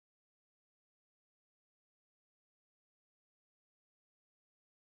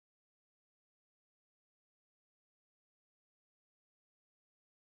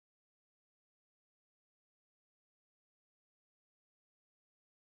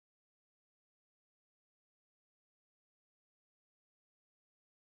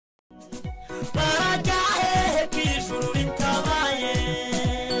barajya hehe kw'ijuru ritabaye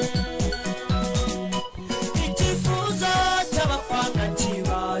icyifuzo cy'abapfana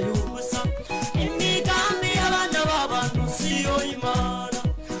kibaye ubusa imigambi y'abana b'abantu siyo imana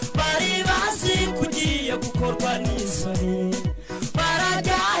bari bazi kugiye gukorwa n'isoni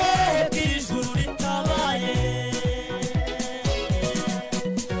barajya hehe kw'ijuru ritabaye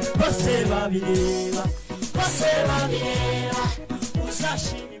bose babireba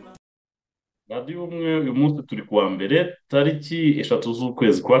uzashima Radio Ubumwe uyu munsi turi kuwa mbere tariki 3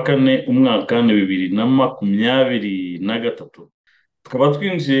 z'ukwezi kwa kane umwaka wa 2023 tukaba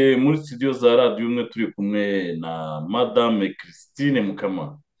twinjiye muri studio za Radio Ubumwe turi kumwe na Madame Christine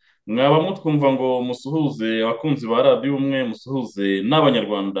Mukama mwaba mutwumva ngo musuhuze abakunzi ba Radio Ubumwe musuhuze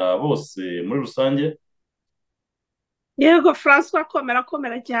n'abanyarwanda bose muri rusange. Yego François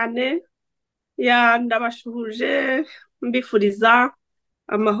komera cyane ya ndabashuhuje mbifuriza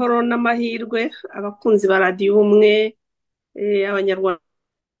amahoro n'amahirwe abakunzi ba Radio Ubumwe abanyarwanda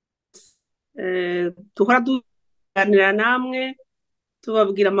duhora duganira namwe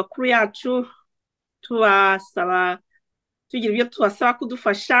tubabwira amakuru yacu tubasaba tugira ibyo tubasaba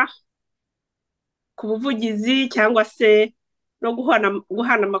kudufasha ku buvugizi cyangwa se no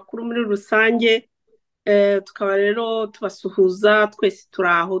guhana amakuru muri rusange tukaba rero tubasuhuza twese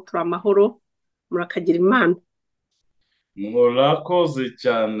turaho turi amahoro murakagira imana Murakoze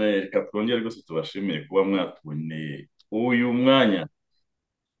cyane reka twongere rwose tubashimire kuba mwatuboneye uyu mwanya.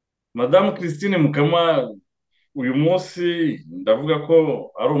 Madame Christine Mukama uyu munsi ndavuga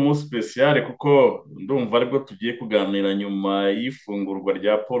ko ari umunsi special kuko ndumva aribwo tugiye kuganira nyuma y'ifungurwa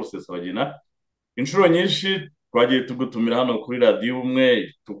rya Paul Rusesabagina. Inshuro nyinshi twagiye tugutumira hano kuri Radio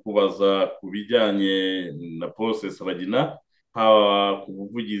Ubumwe tukubaza ku bijyanye na Paul Rusesabagina, haba ku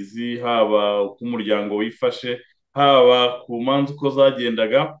buvugizi, haba ku muryango wifashe, haba ku manza uko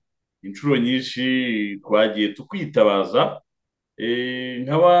zagendaga. Inshuro nyinshi twagiye tukwitabaza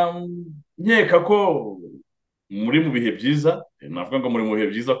nkaba nkeka ko muri mu bihe byiza, navuga ngo muri mu bihe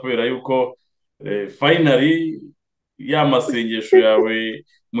byiza kubera yuko finally ya masengesho yawe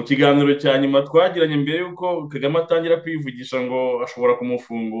mu kiganiro cya nyuma twagiranye mbere yuko Kagame atangira kwivugisha ngo ashobora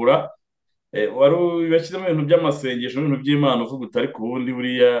kumufungura wari bashyizemo ibintu by'amasengesho n'ibintu by'Imana uvuga utari ku bundi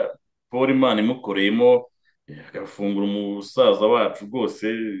buriya Paul Imana imukoreyemo agafungura umusaza wacu rwose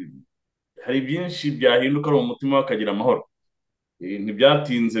hari byinshi byahinduka ari umutima wakagira amahoro.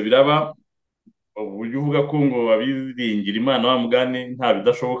 Ntibyatinze biraba uburyo uvuga ko ngo abiringira Imana wa mugani nta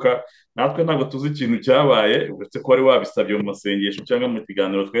bidashoboka, natwe ntabwo tuzi ikintu cyabaye uretse ko wari wabisabye mu masengesho cyangwa mu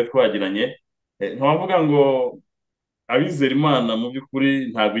kiganiro twari twagiranye. Ntawavuga ngo abizera Imana mu by'ukuri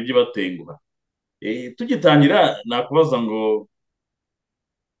ntabwo ijya ibatenguha. Tugitangira nakubaza ngo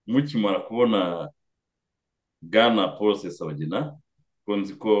mukimara kubona Bwana Paul Rusesabagina ko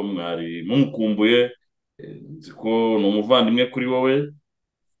nzi ko mwari mumukumbuye, nzi ko ni umuvandimwe kuri wowe,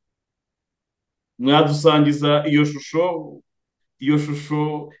 mwadusangiza iyo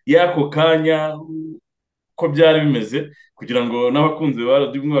shusho y'ako kanya ko byari bimeze kugira ngo n'abakunzi ba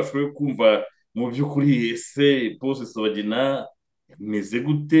Radio Ubumwe bashobore kumva mu by'ukuri ese Paul Rusesabagina ameze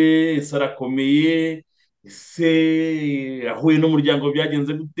gute, ese arakomeye, ese ahuye n'umuryango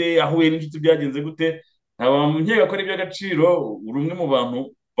byagenze gute, ahuye n'inshuti byagenze gute. Nkeka ko ari iby'agaciro uri umwe mu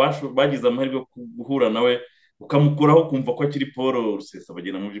bantu bagize amahirwe yo guhura nawe ukamukuraho kumva ko akiri Paul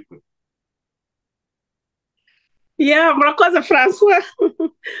Rusesabagina mu by'ukuri. murakoze François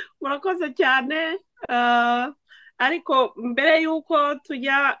murakoze cyane ariko mbere y'uko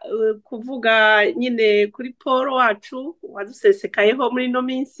tujya kuvuga nyine kuri Paul wacu wadusesekayeho muri ino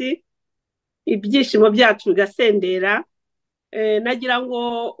minsi ibyishimo byacu bigasendera, nagira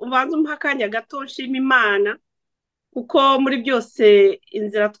ngo ubanze umpa akanya gato nshima Imana kuko muri byose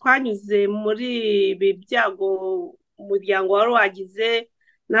inzira twanyuze muri ibi byago umuryango wari wagize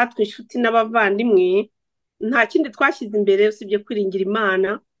natwe inshuti n'abavandimwe nta kindi twashyize imbere usibye kwiringira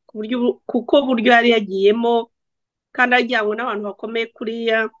Imana kuko buryo yari yagiyemo kandi ajyanywe n'abantu bakomeye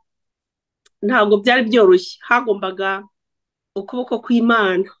kuriya ntabwo byari byoroshye, hagombaga ukuboko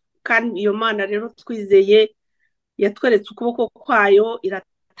kw'Imana kandi iyo Mana rero twizeye yatweretse ukuboko kwayo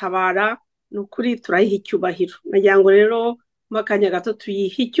iratabara, ni ukuri turayiha icyubahiro. Nagira ngo rero mu akanya gato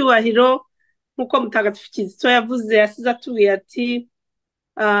tuyihe icyubahiro nk'uko Mutagatifu Kizito yavuze, yasize atubwiye ati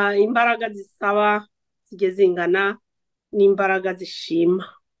imbaraga zisaba zijye zingana n'imbaraga zishima.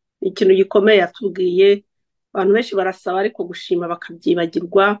 Ni ikintu gikomeye yatubwiye, abantu benshi barasaba ariko gushima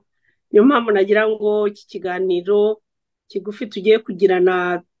bakabyibagirwa. Niyo mpamvu nagira ngo iki kiganiro kigufi tugiye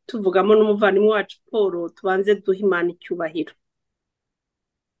kugirana tuvugamo n'umuvandimwe wacu Paul tubanze duhe Imana icyubahiro.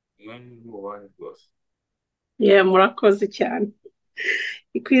 Murakoze cyane.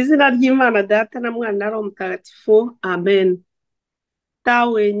 ku izina ry'Imana Data na Mwana na Roho Mutagatifu, amen.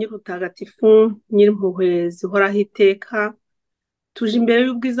 Dawe nyir'ubutagatifu, nyir'impuhwe zihoraho iteka, tuje imbere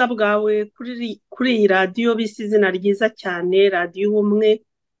y'ubwiza bwawe kuri iyi radiyo bise izina ryiza cyane, radiyo Ubumwe.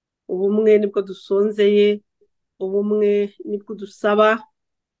 Ubumwe nibwo dusonzeye, ubumwe nibwo dusaba,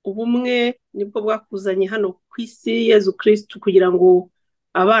 ubumwe nibwo bwakuzanye hano ku isi, Yezu Kristu, kugira ngo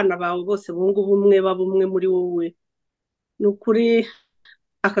abana bawe bose bunge ubumwe, babe umwe muri wowe. Ni ukuri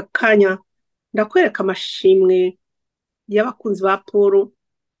aka kanya ndakwereka amashimwe y'abakunzi ba Paul,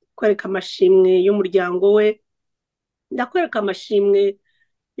 kwereka amashimwe y'umuryango we, ndakwereka amashimwe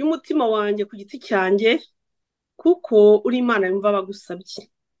y'umutima wanjye ku giti cyanjye, kuko uri Imana yumva abagusabye.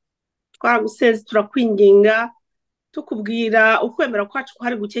 Twaraguseze, turakwinginga, tukubwira ukwemera kwacu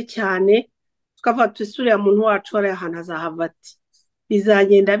hari guke cyane, tukavuga tuti uriya muntu wacu hariya ahantu azahava ati,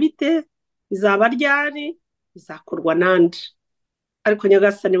 bizagenda bite, bizaba ryari, bizakorwa nande. Ariko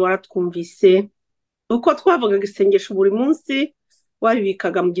Nyagasani waratwumvise, uko twavugaga isengesho buri munsi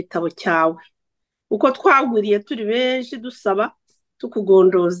wabibikaga mu gitabo cyawe, uko twagwiriye turi benshi dusaba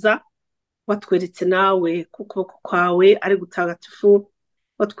tukugondoza, watweretse nawe ku kuboko kwawe ari gutagatifu,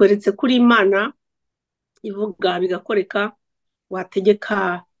 watweretse kuri Imana ivuga bigakoreka,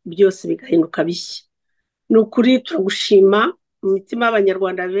 wategeka byose bigahinduka bishya. Ni ukuri turagushima, mu mitima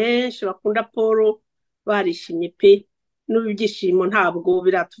y'Abanyarwanda benshi bakunda Paul barishimye pe, n'ubu ibyishimo ntabwo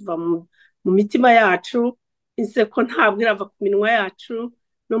biratuva mu mitima yacu, inseko ntabwo irava ku minwa yacu,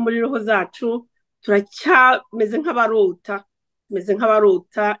 no muri roho zacu turacyameze nk'abarota, tumeze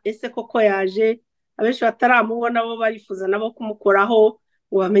nk'abarota. Ese koko yaje? Abenshi bataramubona bo barifuza nabo kumukoraho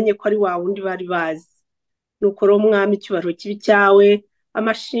ngo bamenye ko ari wa wundi bari bazi. Nuko rero Mwami, icyubahiro kibi cyawe,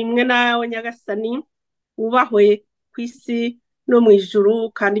 amashimwe nawe Nyagasani, wubahwe ku isi no mu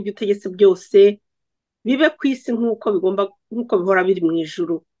ijuru, kandi ibyo utegetse byose bibe ku isi nk'uko bihora biri mu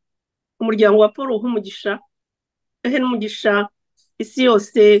ijuru. Umuryango wa Paul umugisha, ehe n'umugisha isi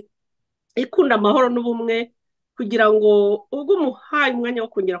yose ikunda amahoro n'ubumwe, kugira ngo ubwo umuhaye umwanya wo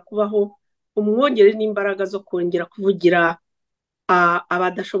kongera kubaho, umwongere n'imbaraga zo kongera kuvugira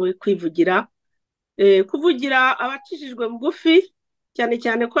abadashoboye kwivugira, kuvugira abacishijwe bugufi, cyane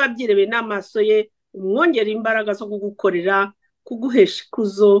cyane ko yabyirebeye n'amaso ye, umwongere imbaraga zo kugukorera, kuguhesha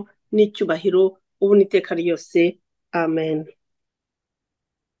ikuzo n'icyubahiro ubu n'iteka ryose, amen.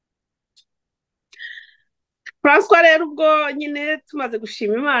 François rero ubwo nyine tumaze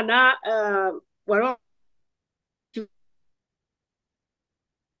gushima Imana,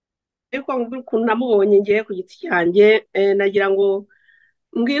 ariko mbwira ukuntu namubonye ngiye ku giti cyanjye, nagira ngo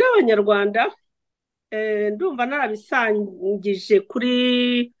mbwire Abanyarwanda, ndumva narabisangije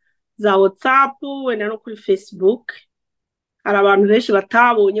kuri za WhatsApp, wenda no kuri Facebook. Hari abantu benshi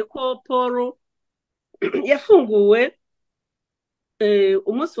batabonye ko Paul yafunguwe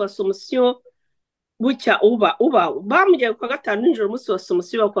umunsi wa somusiyo bucya bamujyanye kwa gatanu nijoro, umunsi wa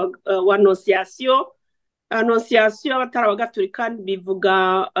somusiyo wa anonsiyasiyo abatari abagatolika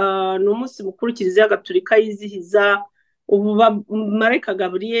bivuga, ni umunsi mukuru Kiliziya Gatolika yizihiza, ubu marayika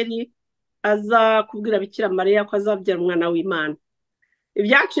Gaburiyeli aza kubwira Bikira Mariya ko azabyara umwana w'Imana.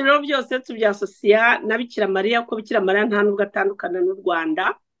 Ibyacu rero byose tubyasosiya na Bikira Mariya, ko Bikira Mariya nta nubwo atandukana n'u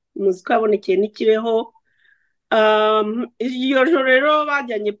Rwanda, muzi ko yabonekeye n'ikibeho. Iyo joro rero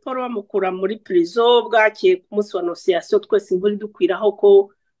bajyanye Paul bamukura muri prison, bwakeye ku munsi wa anonsiyasiyo, twese inkuru idukwiraho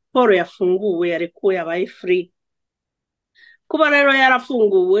ko Paul yafunguwe, yarekuwe, yabaye free. Kuba rero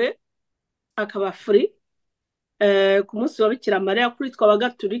yarafunguwe akaba free ku munsi wa Bikira Mariya, kuri twe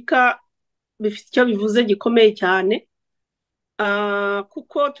abagatolika bifite icyo bivuze gikomeye cyane,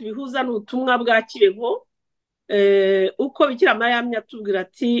 kuko tubihuza n'ubutumwa bwa Kibeho, uko Bikira Mariya yamye atubwira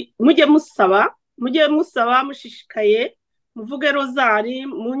ati, mujye musaba mushishikaye, muvuge rozari,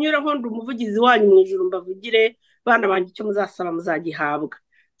 munyureho ndi umuvugizi wanyu mu ijuru mbavugire, bana banjye icyo muzasaba muzagihabwa.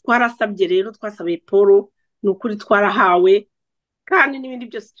 Twarasabye rero, twasabiye Paul, ni ukuri twarahawe, kandi n'ibindi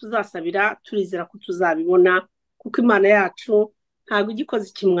byose tuzasabira turizera ko tuzabibona, kuko Imana yacu ntabwo igikoze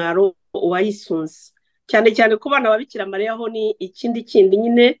ikimwaro uwayisunze. Cyane cyane ku bana ba Bikira Mariya ho ni ikindi kindi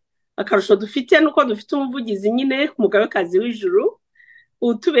nyine, akarusho dufite nuko dufite umuvugizi nyine, umugabekazi w'ijuru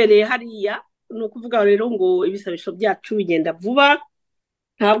utubereye hariya. Ni ukuvuga rero ngo ibisabisho byacu bigenda vuba,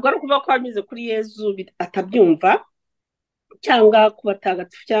 ntabwo ari ukuvuga ko wanyuze kuri Yezu atabyumva, cyangwa ku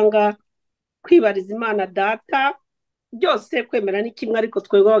batagatifu, cyangwa kwibariza Imana Data, byose kwemera ni kimwe, ariko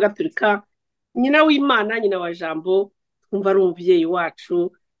twebwe abagatolika nyina w'Imana, nyina wa Jambo, twumva ari umubyeyi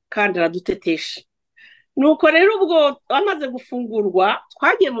wacu kandi aradutetesha. Nuko rero ubwo bamaze gufungurwa,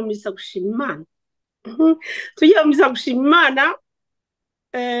 twagiye mu misa gushima Imana. Tugiye mu misa gushima Imana,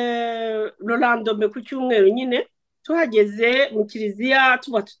 Rolando ku cyumweru nyine, tuhageze mu kiliziya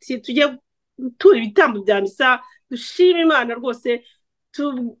tuba tujye gutura ibitambo bya misa dushima Imana rwose.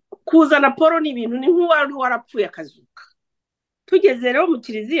 Kuzana Polo ni ibintu ni nk'uwari warapfuye akazuka. Tugeze rero mu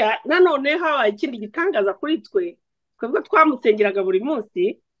kiliziya nanone habaye ikindi gitangaza kuri twebwe twamusengeraga buri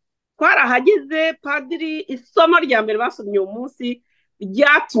munsi. Twarahageze padiri isomo rya mbere basomye uwo munsi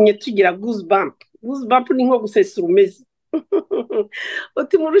ryatumye tugira goosebump. Goosebump ni nko gusesura umeze.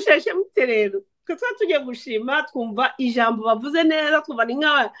 Uti murusheshe mute rero twe tugiye gushima twumva ijambo bavuze neza, twumva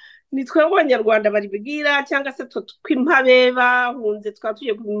ni twebwe abanyarwanda baribwira cyangwa se twimpabe bahunze twaba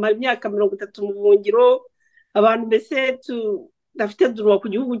tugiye kumara imyaka 30 mu buhungiro, abantu mbese tudafite duruwa ku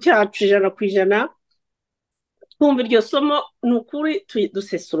gihugu cyacu 100%. Twumva iryo somo ni ukuri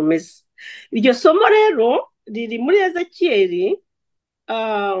dusesura umeze. Iryo somo rero riri muri Ezekiyeli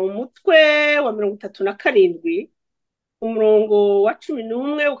umutwe wa 37 umurongo wa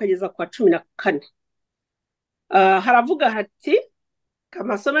 11 ukageza kwa 14. Haravuga hati,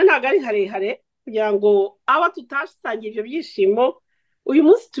 amasomo ntabwo ari harehare kugira ngo aba tutasangiye ibyo byishimo uyu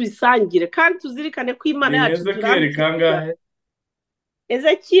munsi tubisangire kandi tuzirikane ko Imana yacu turambye.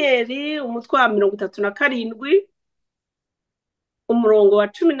 Ezekiyeli umutwe wa 37 umurongo wa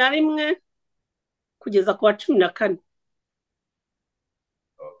 11 kugeza ku wa 14.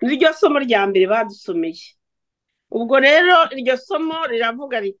 Niryo somo rya mbere badusomeye. Ubwo rero iryo somo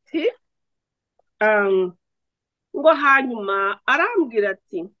riravuga riti ngo hanyuma arambwira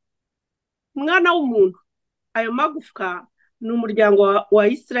ati, mwana w'umuntu, ayo magufwa ni umuryango wa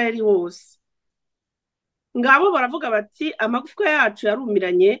Isirayeli wose. Ngabo baravuga bati amagufwa yacu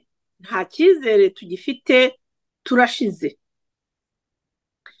yarumiranye, nta cyizere tugifite, turashize.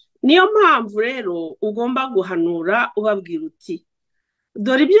 Niyo mpamvu rero ugomba guhanura ubabwira uti,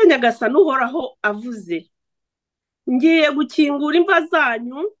 dore ibyo Nyagasani Uhoraho avuze, ngiye gukingura imva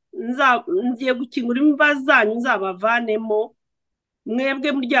zanyu nzabavanemo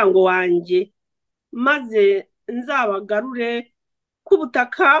mwebwe muryango wanjye, maze nzabagarure ku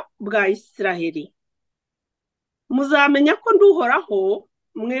butaka bwa Isiraheli. Muzamenya ko ndi Uhoraho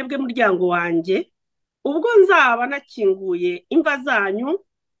mwebwe muryango wanjye ubwo nzaba nakinguye imva zanyu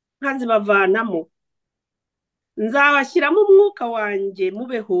nkazibavanamo. Nzabashyiramo umwuka wanjye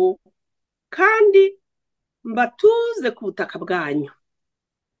mubeho kandi mbatuze ku butaka bwanyu.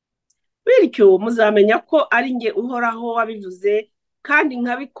 Bityo muzamenya ko ari nge Uhoraho wabivuze kandi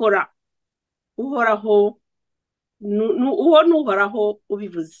nkabikora. Uhoraho uwo ni Uhoraho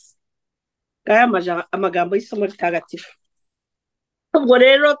ubivuze. Ngaya amagambo y'isomo ritagatifu. Ubwo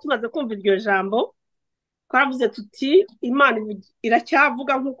rero tumaze kumva iryo jambo twaravuze tuti Imana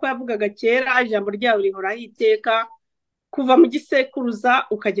iracyavuga nk'uko yavugaga kera, ijambo ryayo rihoraho iteka kuva mu gisekuruza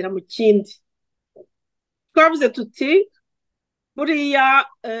ukagera mu kindi. Twavuze tuti buriya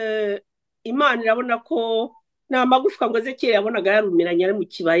Imana irabona ko nta magufwa ngo Ezekiyeli yabonaga yarumiranye ari mu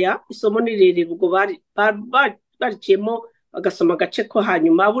kibaya. Isomo ni rirerire ubwo bariciyemo bagasoma agace ko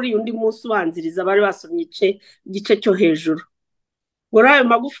hanyuma, buriya undi munsi ubanziriza bari basomye igice cyo hejuru. Ngo ayo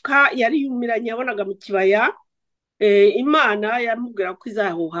magufwa yari yumiranye yabonaga mu kibaya, Imana yamubwira ko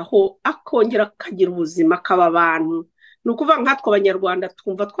izahuhaho akongera akagira ubuzima akaba abantu. Ni ukuvuga nkatwe abanyarwanda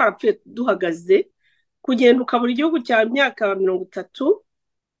twumva twarapfuye duhagaze, kugenda ukabura igihugu cyawe imyaka 30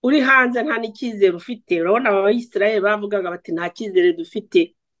 uri hanze nta n'icyizere ufite. Urabona Abayisiraheli bavugaga bati nta cyizere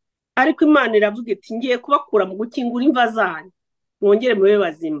dufite, ariko Imana iravuga iti ngiye kubakura mu gukingura imva zanyu mwongere mube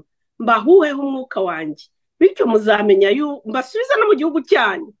bazima, mbahuheho umwuka wanjye, bityo muzamenya mbasubiza no mu gihugu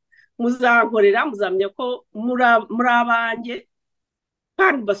cyanyu, muzankorera, muzamenya ko muri abanjye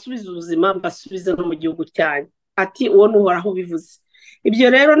kandi mbasubiza ubuzima, mbasubiza no mu gihugu cyanyu. Ati uwo ni Uhoraho ubivuze. Ibyo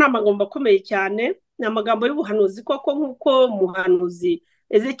rero ni amagambo akomeye cyane, ni amagambo y'ubuhanuzi koko nk'uko umuhanuzi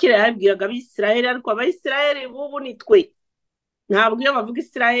Ezekiyeli yabibwiraga Abisiraheli, ariko Abayisiraheli bubu ni twe. Ntabwo iyo bavuga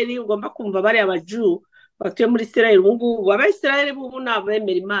Isiraheli ugomba kumva bari Abaju batuye muri Isiraheli. Ubu ngubu Abayisiraheli bubu ni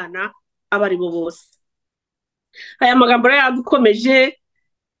abemera Imana abo ari bo bose. Aya magambo rero yadukomeje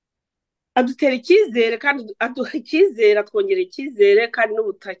adutera icyizere kandi aduha icyizere, atwongera icyizere, kandi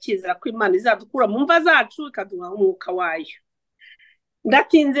n'ubu turakizera ko Imana izadukura mu mva zacu ikaduha umwuka wayo.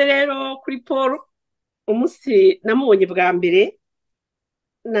 Ndatinze rero kuri Paul. Umunsi namubonye bwa mbere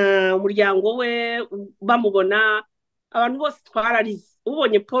na umuryango we bamubona, abantu bose twararize.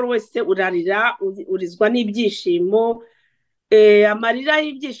 Ubonye Paul wese urarira, urizwa n'ibyishimo. Amarira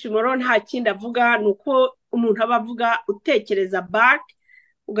y'ibyishimo rero nta kindi avuga, ni uko umuntu aba avuga utekereza back,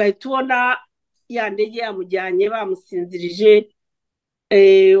 ugahita ubona ya ndege yamujyanye bamusinzirije,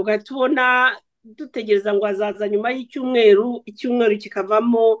 ugahita ubona dutegereza ngo azaza nyuma y'icyumweru, icyumweru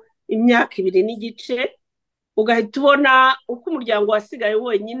kikavamo imyaka 2 n'igice. ugahita ubona uko umuryango wasigaye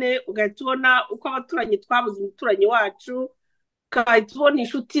wenyine, ugahita ubona uko abaturanyi twabuze umuturanyi wacu, ugahita ubona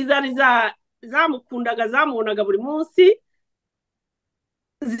inshuti zari zamukundaga zamubonaga buri munsi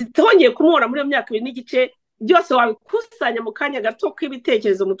zitongeye kumubona muri iyo myaka 2 n'igice, byose wabikusanya mu kanya gato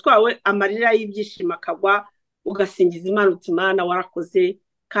k'ibitekerezo umutwe wawe, amarira y'ibyishimo akagwa, ugasingiza Imana uti Imana warakoze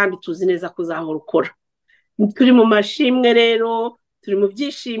kandi tuzi neza ko uzahora ukora. Turi mu mashimwe rero, turi mu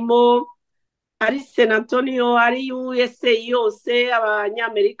byishimo, ari San Antonio, ari USA yose,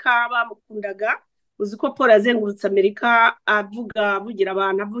 abanyamerika bamukundaga. Uzi ko Paul yazengurutse Amerika avugira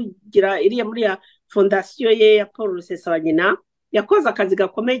abantu, avugira iriya muri ya fondasiyo ye ya Paul Rusesabagina. Yakoze akazi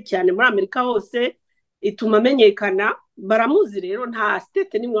gakomeye cyane muri Amerika hose, ituma amenyekana, baramuzi rero, nta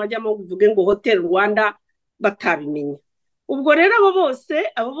state nimwe wajyamo uvuge ngo Hotel Rwanda batabimenye. Ubwo rero abo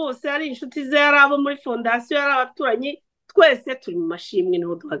bose ari inshuti ze, ari abo muri fondasiyo, ari abaturanyi, twese turi mu mashimwe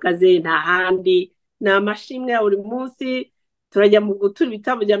niho duhagaze, nta handi, ni amashimwe ya buri munsi. Turajya mu gutura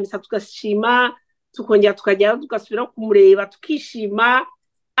ibitabo bya misa tugashima, tukongera tukajyayo tugasubira kumureba tukishima.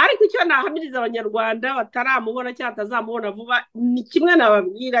 Ariko icyo nahamiriza abanyarwanda bataramubona cyangwa batazamubona vuba, ni kimwe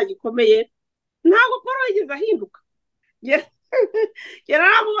nababwira gikomeye, ntabwo Paul yigeze ahinduka.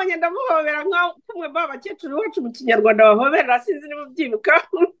 Yaramubonye ndamuhobera nk'umwe b'abakecuru bacu mu kinyarwanda bahobera, sinzi niba ubyibuka.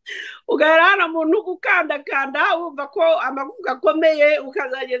 Ugahera hano umuntu ugukandakanda wumva ko amagufwa akomeye,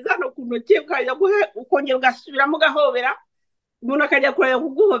 ukazageza hano ku ntoki, ukongera ugasubiramo ugahobera, umuntu akajya kureba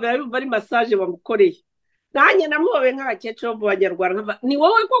kuguhobera yumva ari massage bamukoreye. Nanjye namuhobeye nk'abakecuru bo mu Banyarwanda, ni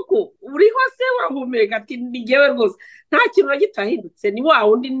wowe koko uriho se urahumeka? Ati ni jyewe rwose, nta kintu na gito ahindutse, ni wa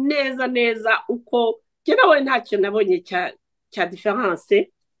wundi neza neza uko njye nawe, nta kintu nabonye cya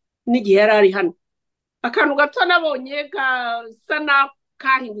difference n'igihe yari ari hano. Akantu gato nabonye gasa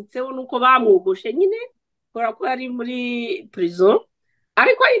n'akahindutseho nuko bamwogoshe nyine, kubera ko yari muri prison,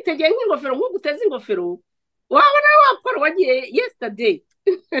 ariko yitegeye nk'ingofero, nk'uko uteze ingofero wabona wakora wagiye yesterday.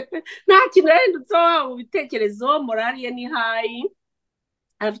 Nta kintu yahindutseho mu bitekerezo, morali ye ni hayi,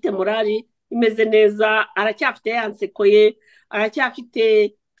 arafite morali imeze neza, aracyafite yanseko ye,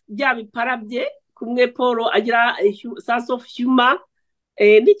 aracyafite bya bipara bye, kumwe Paul agira sense of humor,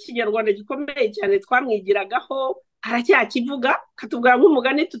 n'ikinyarwanda gikomeye cyane twamwigiragaho, aracyakivuga, katubwira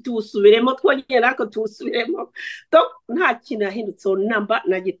nk'umugani tutiwusubiremo, twongeye nako tuwusubiremo. Nta kintu yahindutseho namba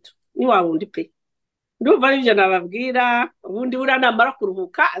na gito, ni wa wundi pe. Ndumva aribyo nababwira, ubundi buriya namara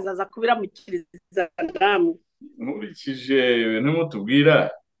kuruhuka azaza kubiramukiriza namwe. Nkurikije ibintu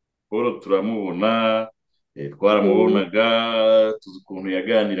mutubwira, Paul turamubona, twaramubonaga, tuzi ukuntu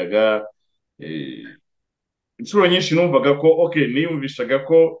yaganiraga, inshuro nyinshi numvaga ko niyumvishaga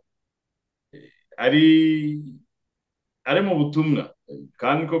ko ari mu butumwa,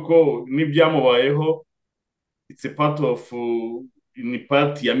 kandi koko n'ibyamubayeho it's a part of ni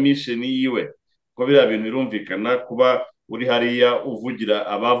part ya mission yiwe, ko biriya bintu birumvikana kuba uri hariya uvugira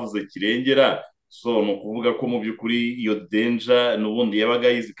abavuze kirengera, so ni ukuvuga ko mu by'ukuri iyo danger n'ubundi yabaga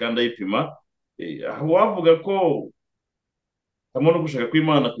yizi kandi ayipima. Wavuga ko hamwe no gushaka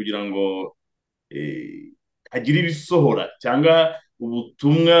kw'Imana kugira ngo hagire ibisohora cyangwa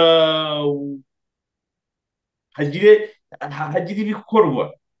ubutumwa hagire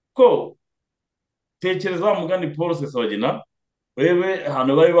ibikorwa. Ko tekereza wa mugani Paul Rusesabagina, wewe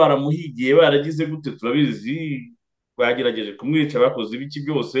ahantu bari baramuhigiye baragize gute turabizi, bagerageje kumwica, bakoze ibiki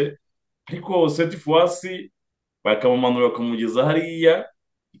byose, ariko cette fois bakamumanura bakamugeza hariya.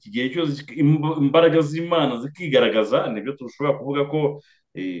 Iki gihe cyose imbaraga z'Imana zikigaragaza, nibyo tushobora kuvuga ko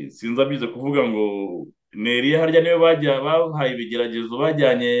sinza bize kuvuga ngo Neriya harya niwe bahaye ibigeragezo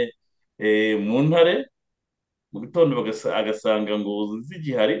bajyanye mu ntare, mu gitondo agasanga ngo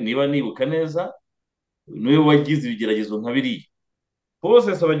zigihari, niba nibuka neza niwe wagize ibigeragezo nka biriya. Paul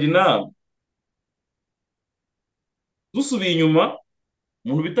Rusesabagina, dusubiye inyuma,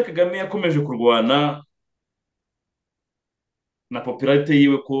 umuntu bita Kagame yakomeje kurwana na popularite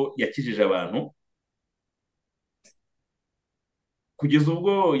yiwe ko yakijije abantu, kugeza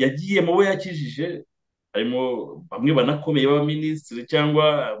ubwo yagiye mu bo yakijije harimo bamwe banakomeye b'abaminisitiri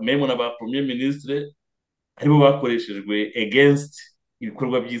cyangwa memo na ba premier ministre, aribo bakoreshejwe against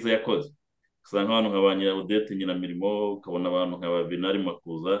ibikorwa byiza yakoze. Usanga abantu nka ba Nyiraudette Nyiramirimo, ukabona abantu nka ba Binari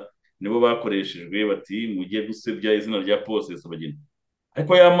Makuza, nibo bakoreshejwe bati mugiye gusebya izina rya Paul Rusesabagina.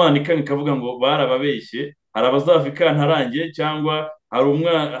 Ariko ya Mana ikanga ikavuga ngo barababeshye, hari abazava ikantarange, cyangwa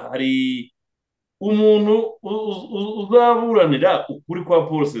hari umuntu uzaburanira ukuri kwa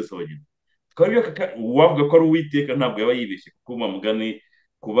Paul Rusesabagina. Wavuga ko ari Uwiteka ntabwo yaba yibeshye, kuko mugani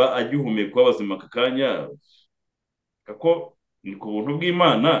kuba agihumeka abazima aka kanya, kako ni ku buntu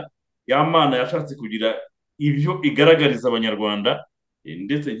bw'Imana. Ya Mana yashatse kugira ibyo igaragariza abanyarwanda,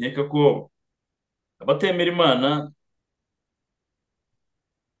 ndetse nkeka ko abatemera imana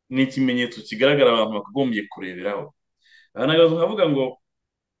ni ikimenyetso kigaragara abantu bakagombye kureberaho. ahanagaza nkavuga ngo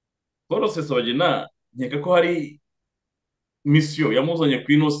Paul Rusesabagina nkeka ko hari misiyo yamuzanye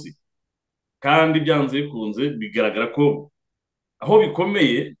ku inosi, kandi byanze bikunze bigaragara ko aho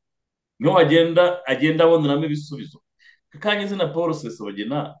bikomeye niho agenda aboneramo ibisubizo. Kanya izina Paul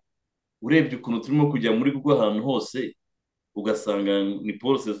Rusesabagina urebye ukuntu turimo kujya muri Google ahantu hose ugasanga ni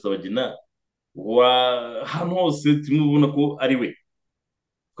Paul Rusesabagina, ahantu hose turimo ubona ko ari we.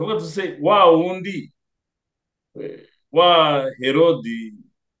 Twavuga tuse wa wundi wa Herodi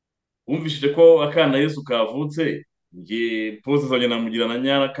wumvishije ko akana Yesu kavutse, nge Paul Rusesabagina namugira na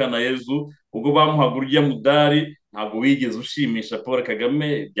nyana akana Yesu, ubwo bamuhaga urya mudari ntabwo wigeze ushimisha Paul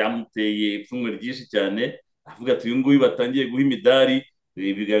Kagame, byamuteye ipfunwe ryinshi cyane, avuga ati uyu nguyu batangiye guha imidari,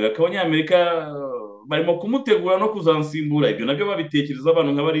 bigaragara ko abanyamerika barimo kumutegura no kuzansimbura. Ibyo nabyo babitekereza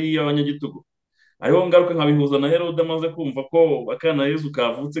abantu nka bariya abanyagitugu, ariho ngaruka nkabihuza na Herode amaze kumva ko akana Yesu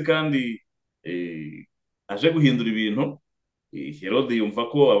kavutse kandi aje guhindura ibintu. Herode yumva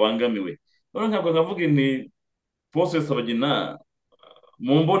ko abangamiwe. None ntabwo nkavuga nti Paul Rusesabagina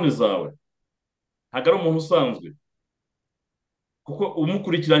mu mboni zawe ntabwo ari umuntu usanzwe, kuko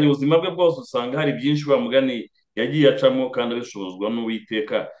umukurikiranye ubuzima bwe bwose usanga hari byinshi wa mugani yagiye acamo kandi abishobozwa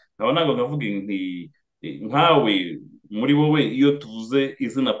n'Uwiteka. nkaba ntabwo nkavuga nti nkawe muri wowe iyo tuvuze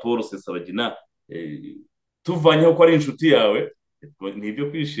izina Paul Rusesabagina tuvanyeho ko ari inshuti yawe, ni ibyo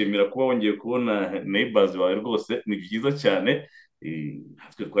kwishimira kuba wongeye kubona neighbors bawe, rwose ni byiza cyane.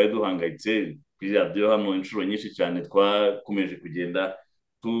 Natwe twari duhangayitse kuri radiyo hano inshuro nyinshi cyane, twakomeje kugenda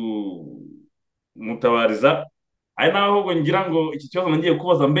mutabariza. ari naho ahubwo ngira ngo iki kibazo ngiye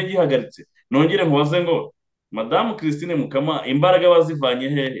kubaza mbe gihagaritse nongere nkubaze ngo Madamu Christine Mukama imbaraga bazivanye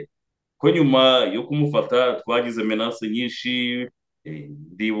hehe? Ko nyuma yo kumufata twagize menace nyinshi,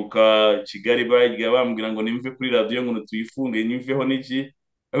 ndibuka Kigali bajya bambwira ngo nimve kuri radiyo ngo tuyifunge nimveho n'iki,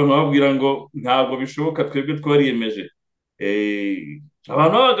 ariko nkababwira ngo ntabwo bishoboka, twebwe twariyemeje.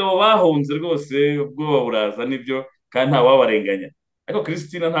 Abantu b'abagabo bahunze rwose ubwoba buraza nibyo, kandi ntawabarenganya, ariko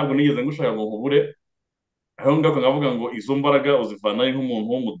Christine ntabwo nigeze ngushaka ngo nkubure. aho ngaho nkavuga ngo izo mbaraga uzivana nk'umuntu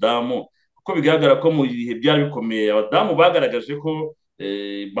w'umudamu, kuko bigaragara ko mu bihe byari bikomeye abadamu bagaragaje ko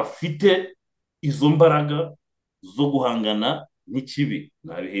bafite izo mbaraga zo guhangana n'ikibi.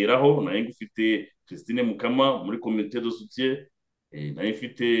 nabiheraho nari ngufite Christine Mukama muri komite de soutien, nari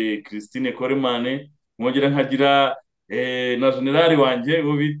mfite Christine Koremane, nkongera nkagira na generali wanjye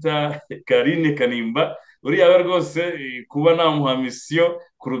uwo bita Karine Kanimba. uriya we rwose kuba namuha misiyo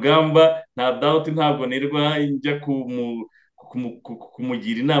ku rugamba nta doubt, ntabwo nirwa njya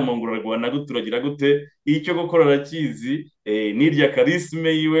kumugira inama ngo urarwana gute uragira gute, icyo gukora arakizi. n'irya karisme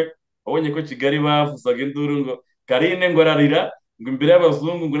yiwe wabonye ko Kigali bavuzaga induru ngo Karine ngo ararira ngo imbere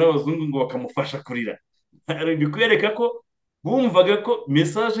y'abazungu, ngo n'abazungu ngo bakamufasha kurira. bikwereka ko bumvaga ko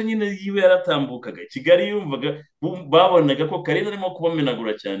message nyine yiwe yaratambukaga Kigali, yumvaga babonaga ko Karine arimo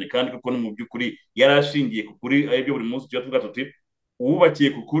kubamenagura cyane, kandi kuko mu by'ukuri yarashingiye ku kuri. Aribyo buri munsi tuba tuvuga tuti uwubakiye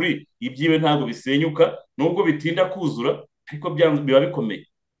ku kuri ibyiwe ntabwo bisenyuka, nubwo bitinda kuzura ariko biba bikomeye.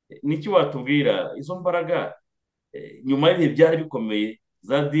 Niki watubwira izo mbaraga nyuma y'ibihe byari bikomeye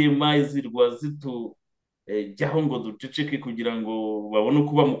za DMI zirwa jyaho ngo duceceke kugira ngo babone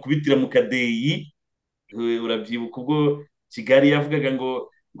uko bamukubitira mu kadeyi? urabyibuka ubwo Kigali yavugaga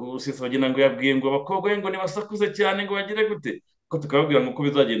ngo Rusesabagina ngo yabwiye ngo abakobwa ngo nibasakuze cyane ngo bagire gute, ko tukababwira ngo uko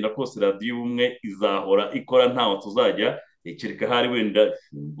bizagenda kose radiyo Ubumwe izahora ikora ntaho tuzajya, kereka hari wenda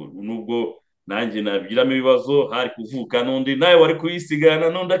nubwo nanjye nabigiramo ibibazo, hari kuvuka n'undi nawe wari kuyisigarana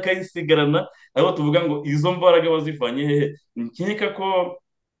n'undi akayisigarana, aho tuvuga ngo izo mbaraga bazivanye hehe? Nkeka ko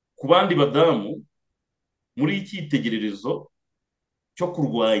ku bandi badamu muri icyitegererezo cyo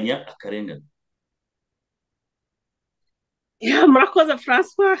kurwanya akarengane. murakoze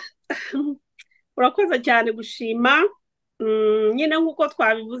François, urakoze cyane gushima. nyine nk'uko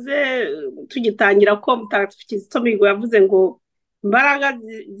twabivuze tugitangira ko Mutagatifu Kizito Mihigo yavuze ngo imbaraga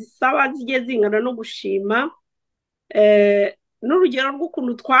zisaba zijye zingana no gushima. n'urugero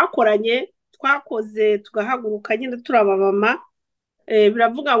rw'ukuntu twakoze tugahaguruka nyine turababama,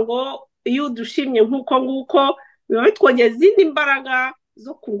 biravuga ngo iyo udushimye nk'uko nguko biba bitwongera izindi mbaraga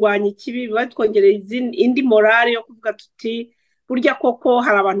zo kurwanya ikibi, biba bitwongerera indi morale yo kuvuga tuti burya koko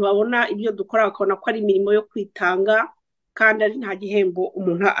hari abantu babona ibyo dukora bakabona ko ari imirimo yo kwitanga, kandi ari nta gihembo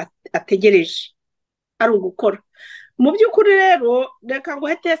umuntu ategereje, ari ugukora. mu by'ukuri rero reka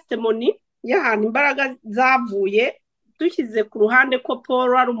nguhe testimony y'ahantu imbaraga zavuye, dushyize ku ruhande ko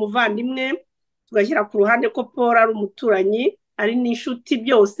Paul ari umuvandimwe, tugashyira ku ruhande ko Paul ari umuturanyi, ari n'inshuti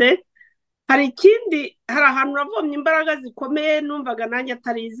byose. hari ahantu navomye imbaraga zikomeye numvaga nanjye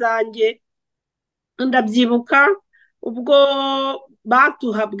atari izanjye, ndabyibuka ubwo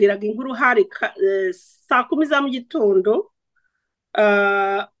batuhabwiraga inkuru hari saa 10 za mu gitondo,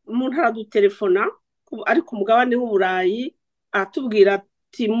 umuntu aradutelefona ari ku mugabane w'uburayi aratubwira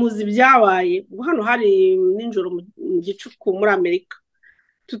ati muzi ibyabaye. Hano hari nijoro mu gicuku muri Amerika.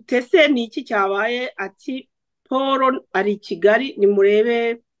 Tutese ni iki cyabaye? Ati Paul ari i Kigali,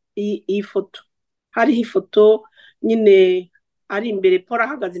 nimurebe iyi foto. Hariho ifoto nyine ari imbere, Paul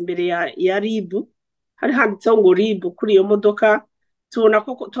ahagaze imbere ya ribu, hari handitseho ngo ribu kuri iyo modoka. Tubona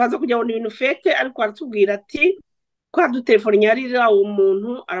ko tubaza kujya kubona ibintu feke, ariko aratubwira ati kwa dutelefone nyarira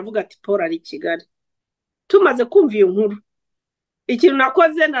umuntu aravuga ati Paul ari i Kigali. Tumaze kumva iyo nkuru, ikintu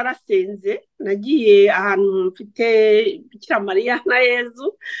nakoze narasenze, nagiye ahantu mfite Bikira Mariya na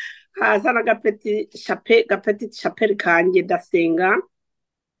Yezu, haza na gapeti chapelle kanjye ndasenga.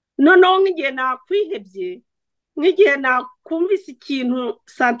 Noneho nk'igihe nakwihebye, nk'igihe nakumvise ikintu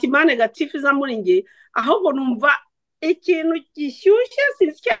sentiment negative iza muri nge, ahubwo numva ikintu gishyushye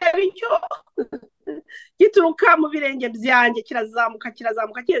sinzi icyo ari cyo gituruka mu birenge byanjye, kirazamuka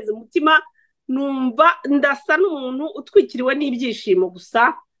kigeze umutima, numva ndasa n'umuntu utwikiriwe n'ibyishimo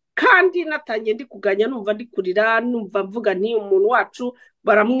gusa, kandi natangiye ndi kuganya, numva ndi kurira, numva mvuga nti umuntu wacu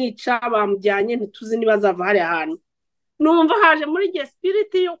baramwica, bamujyanye, ntituzi niba azava hari ahantu. Numva haje muri nge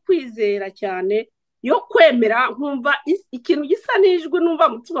spirit yo kwizera cyane, yo kwemera, nkumva ikintu gisa n'ijwi numva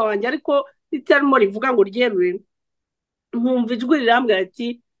mu mutima wanjye, ariko ritarimo rivuga ngo ryerure. Nkumva ijwi rirambwira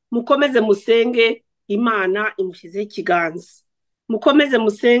ati mukomeze musenge, Imana imushyizeho ikiganza, mukomeze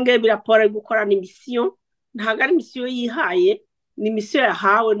musenge, birapora gukora ni mission, ntago ari mission yihaye, ni mission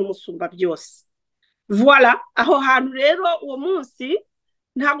yahawe n'umusumba byose. Voilà, aho hantu rero uwo munsi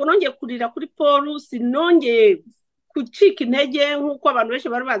ntago nongeye kurira kuri Paul, sinongeye kucika intege nk'uko abantu benshi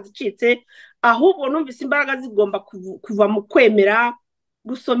bari bazicitse, ahubwo numvise imbaraga zigomba kuva mu kwemera,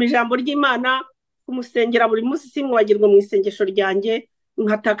 gusoma ijambo ry'Imana, kumusengera buri munsi, sinkwagirwa mu isengesho ryanjye,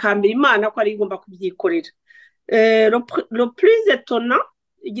 nkatakambira Imana ko ari igomba kubyikorera. Le plus étonnant,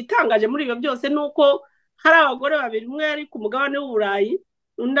 igitangaje muri ibyo byose nuko hari abagore babiri, umwe ari ku mugabane w'uburayi,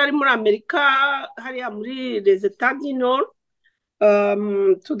 undi ari muri Amerika, hariya muri les États du Nord,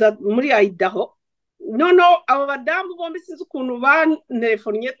 muri Idaho. Noneho abo badamu bombi sinzi ukuntu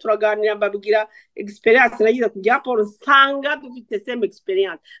bantelefonnye, turaganira, mbabwira experience nagize ku bya Paul, nsanga dufite same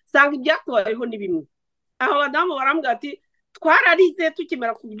experience, nsanga ibyatubayeho ni bimwe. Abo badamu barambwira ati twararize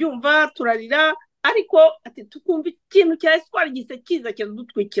tukimera kubyumva, turarira, ariko ati tukumva ikintu cya espoir gise kiza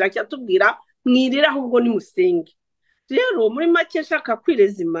kiradutwikira, cyatubwira mwirira ahubwo ni musenge. Rero muri make nshaka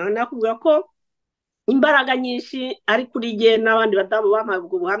kwirezima, nakubwira ko imbaraga nyinshi ari kuri jye n'abandi badamu bampaye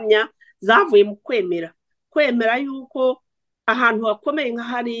ubwo buhamya zavuye mu kwemera yuko ahantu hakomeye nka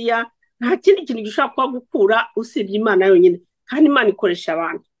hariya nta kindi kintu gishobora kuba gukura usibye Imana yonyine. Kandi Imana ikoresha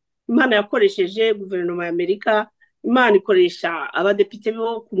abantu. Imana yakoresheje guverinoma ya Amerika, Imana ikoresha abadepite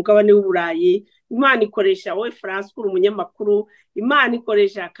bo ku mugabane w'uburayi, Imana ikoresha wowe France kuri umunyamakuru, Imana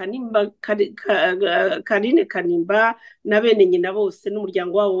ikoresha Karine Kanimba na bene nyina bose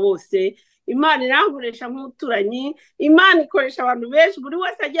n'umuryango wabo bose. Imana irankoresha nk'umuturanyi, Imana ikoresha abantu benshi, buri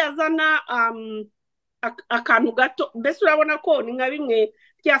wese agiye azana akantu gato. Mbese urabona ko ni nka bimwe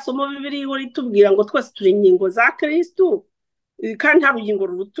ryasomo Bibiliya ritubwira ngo twese turi ingingo za Kristo, kandi nta rugingo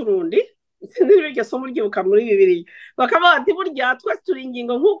ruruta urundi. Sinzi iryo somo ryibuka muri Bibiliya, bakavuga ati burya twese turi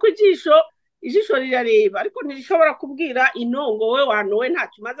ingingo, nk'uko ijisho rirareba ariko ntirishobora kubwira ino ngo wowe wanowe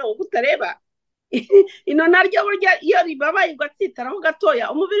ntacyo umaze ngo utareba. Ino naryo burya iyo ribabaye ugatsitaraho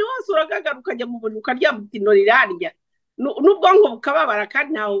gatoya, umubiri wose uragagaruka ukajya mu buriri ukarya mutino rirarya, n'ubwonko bukababara,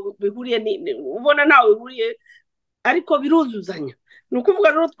 kandi ntawe bihuriye, ubona ntawe bihuriye, ariko biruzuzanya. Ni ukuvuga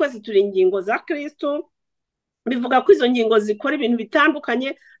rero twese turi ingingo za Kristo, bivuga ko izo ngingo zikora ibintu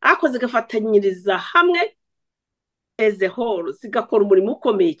bitandukanye, ariko zigafatanyiriza hamwe as a whole, zigakora umurimo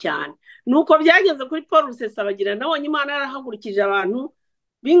ukomeye cyane. Nuko byageze kuri Paul Rusesabagina, nabonye Imana yarahagurukije abantu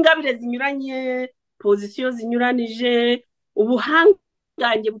b'ingabire zinyuranye, pozisiyo zinyuranije,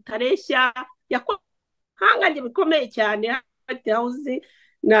 ubuhangange butareshya, yahangange bikomeye cyane, White House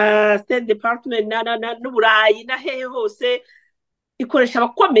na State Department n'uburayi na hehe hose, ikoresha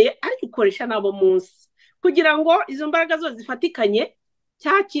abakomeye ariko ikoresha nabo munsi, kugira ngo izo mbaraga zose zifatikanye,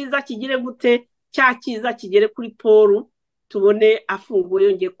 cya cyiza kigire gute, cya cyiza kigere kuri Paul, tubone afunguye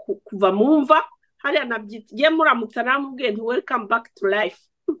yongeye kuva mu mva. Hariya nabyigiye muramutsa namubwiye nti welcome back to life.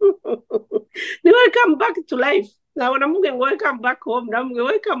 Ni welcome back to life. Nabona mubwiye ngo welcome back home, namubwiye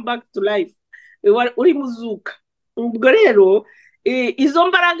welcome back to life. Uri muzuka. Ubwo rero izo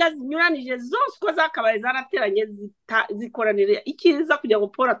mbaraga zinyuranije zose ko zakabaye zarateranye zikoranira ikiza kugira ngo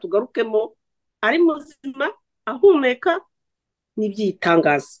Paul tugarukemo ari muzima ahumeka,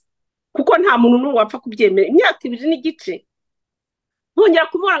 n'ibyitangaza. kuko nta muntu n'umwe wapfa kubyemera imyaka 2 n'igice nkongera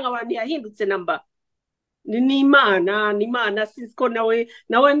kumubona nk'abantu yahindutse namba ni imana sinzi ko nawe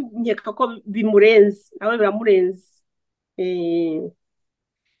nkeka ko bimurenze nawe biramurenze.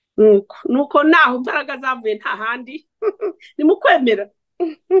 nuko naho imbaraga zavuye nta handi ni mu kwemera.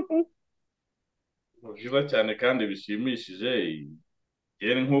 byiza cyane kandi bishimishije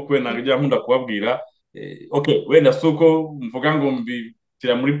yewe nk'uko ntabwo ujya nkunda kubabwira okay wenda si uko mvuga ngo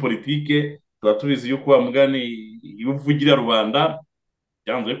mbishyira muri politike tuba tubizi yuko wa mugani iyo uvugira rubanda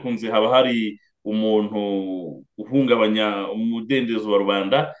byanze bikunze haba hari umuntu uhungabanya umudendezo wa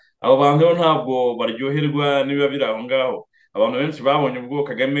rubanda. abo bantu rero ntabwo baryoherwa nibiba biri aho ngaho. abantu benshi babonye ubwo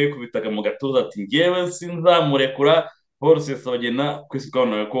Kagame kubitaga mu gatuza ati ngewe sinzamurekura Paul Rusesabagina kwisi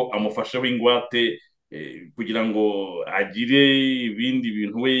twabona ko amufasheho ingwate kugira ngo agire ibindi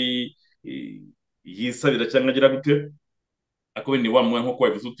bintu we yisabira cyangwa agira gute ako ni wa mwana nkuko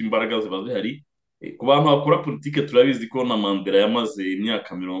wabivuze uti imbaraga ziba zihari. Ku bantu bakora politike turabizi ko na Mandela yamaze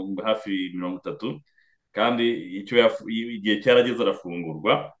imyaka hafi 30 kandi igihe cyarageze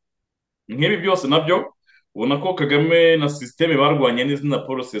arafungurwa. Nk'ibi byose nabyo ubona ko Kagame na systeme barwanye n'izina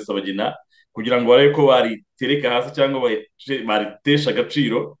Paul Rusesabagina kugira ngo barebe ko baritereka hasi cyangwa baritesha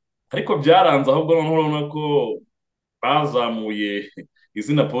agaciro, ariko byaranze ahubwo noneho urabona ko bazamuye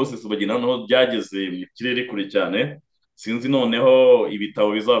izina Paul Rusesabagina noneho byageze mu kirere kure cyane. Sinzi noneho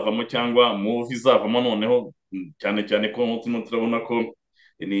ibitabo bizavamo cyangwa movie izavamo noneho cyane cyane ko n'utuntu turabona ko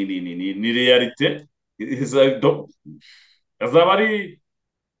ni realite azaba ari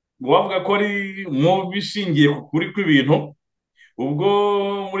wavuga ko ari movie ishingiye ku kuri kw'ibintu. ubwo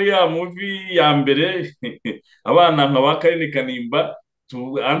muri ya movie ya mbere abana nka ba Karine Kanimba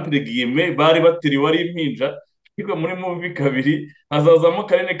entre guillemets bari bateriwe ari impinja, ariko muri movie kabiri hazazamo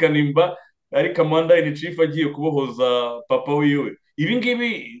Karine Kanimba ari Commander in Chief agiye kubohoza papa wiwe. Ibi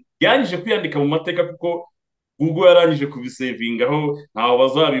ngibi yangije kwiyandika mu mateka kuko Google yarangije kubisevingaho ntaho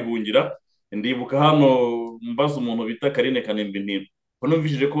bazabihungira. Ndibuka hano mbaza umuntu bita Karine Kanimba nti ko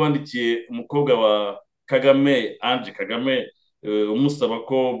numvishije ko wandikiye umukobwa wa Kagame Ange Kagame umusaba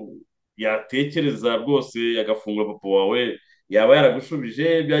ko yatekereza rwose agafungura papa wawe yaba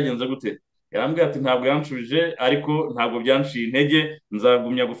yaragushubije byagenze gute. Yarambwira ati ntabwo yanshubije ariko ntabwo byanciye intege,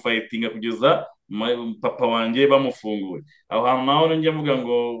 nzagumya gufayitinga kugeza papa wanjye bamufunguye. aho hantu naho njya mvuga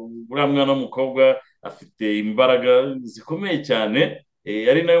ngo buriya mwana w'umukobwa afite imbaraga zikomeye cyane,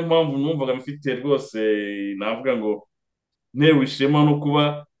 ari nayo mpamvu numvaga mfite rwose navuga ngo ntewe ishema no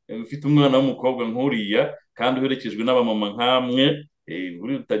kuba mfite umwana w'umukobwa nk'uriya kandi uherekejwe n'abamama nk'amwe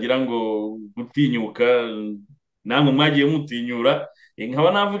buri utagira ngo gutinyuka namwe mwagiye mutinyura.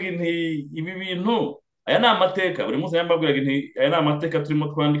 Nkaba navuga nti ibi bintu aya ni amateka buri munsi yambabwiraga nti aya ni amateka turimo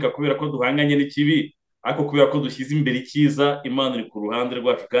twandika kubera ko duhanganye n'ikibi, ariko kubera ko dushyize imbere icyiza Imana iri ku ruhande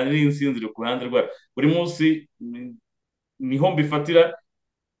rwacu kandi n'insinzi iri ku ruhande rwacu. Buri munsi niho mbifatira,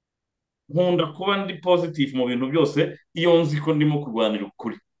 nkunda kuba ndi positive mu bintu byose iyo nzi ko ndimo kurwanira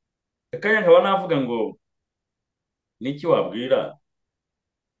ukuri. Akanya nkaba navuga ngo niki wabwira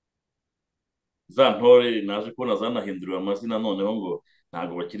za ntore naje kubona zanahinduriwe amazina noneho ngo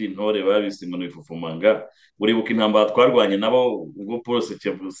ntabwo bakiri intore babise ngo nifufumanga. Uribuka intambara twarwanye nabo ubwo Paul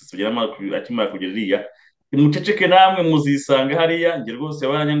Rusesabagina akimara kugera iriya muceceke namwe muzisanga hariya. Njye rwose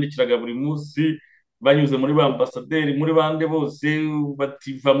baranyandikiraga buri munsi banyuze muri ba ambasaderi muri bande bose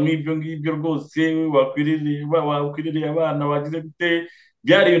bativa mu ibyo ngibyo rwose wakwiririye abana bagize gute.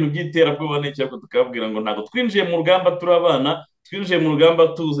 Byari ibintu by'iterabwoba n'icyo tukababwira ngo ntabwo twinjiye mu rugamba turi abana, twinjiye mu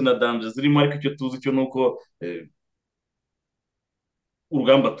rugamba tuzi na danje zirimo, ariko icyo tuzi cyo nuko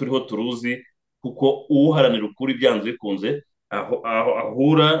urugamba turiho turuzi kuko uwuharanira ukuri byanze bikunze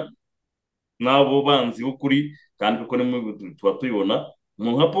ahura n'abo banzi b'ukuri kandi kuko tuba tubibona.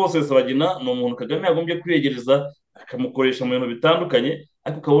 Umuntu nka Paul Rusesabagina ni umuntu Kagame yagombye kwiyegereza akamukoresha mu bintu bitandukanye,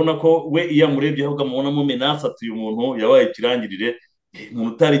 ariko ukabona ko we iyo amurebye ahubwo amubonamo menace ati uyu muntu yabaye ikirangirire,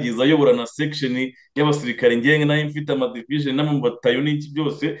 umuntu utarigeze ayobora na section y'abasirikare ngewe nayo mfite amadivision n'amabatayo n'iki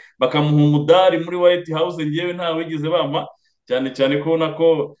byose bakamuha umudari muri White House ngewe ntawe wigeze bampa, cyane cyane kubona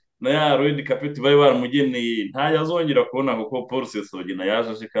ko na ya red carpet bari baramugeneye ntayazongera kubona kuko Paul Rusesabagina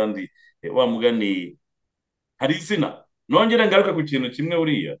yaje kandi wa mugani hari izina. Nongera ngaruka ku kintu kimwe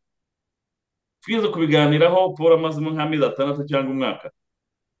uriya twize kubiganiraho Paul amazemo nk'amezi 6 cyangwa umwaka,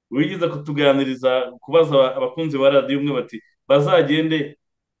 wigeze kutuganiriza kubaza abakunzi ba radio umwe bati bazagende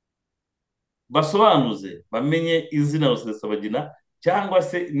basobanuze bamenye izina Rusesabagina cyangwa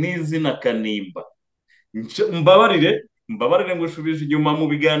se n'izina Kanimba. Mbabarire ngo ushubije inyuma mu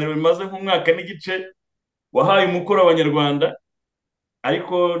biganiro bimaze nk'umwaka n'igice wahaye umukoro abanyarwanda,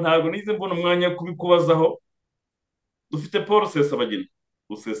 ariko ntabwo nize mbona umwanya wo kubikubazaho. Dufite Paul Rusesabagina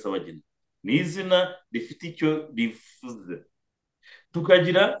Rusesabagina ni izina rifite icyo rivuze.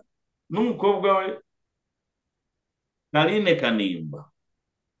 Tukagira n'umukobwa we Narine Kanimba,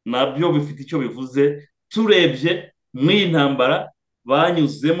 nabyo bifite icyo bivuze. Turebye mu intambara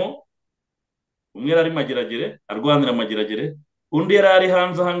banyuzemo, umwe yari mageragere arwanira amageragere, undi yari ari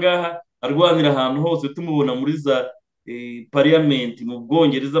hanze ahangaha arwanira ahantu hose, tumubona muri za parliament mu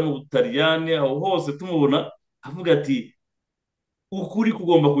Bwongereza, mu Butaliyani, aho hose tumubona avuga ati ukuri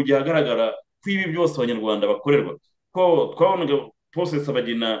kugomba kujya ahagaragara kw'ibi byose abanyarwanda bakorerwa. Ko twabonaga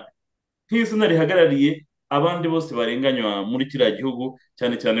Rusesabagina nk'izina rihagarariye abandi bose barenganywa muri kiriya gihugu,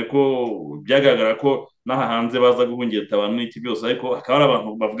 cyane cyane ko byagaragara ko n'aha hanze baza guhungeta abantu n'iki byose, ariko hakaba hari abantu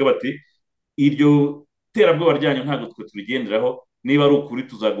bavuga bati iryo terabwoba ryanyu ntabwo twe tubigenderaho, niba ari ukuri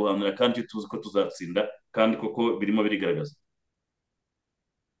tuzaguhanira kandi tuzi ko tuzatsinda, kandi koko birimo birigaragaza.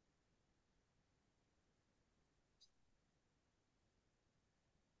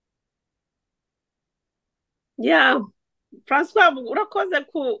 ya Francois urakoze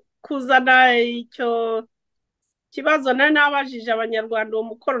kuzana icyo kibazo nari nabajije abanyarwanda, uwo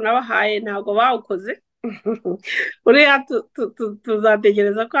mukoro nabahaye ntabwo bawukoze. uriya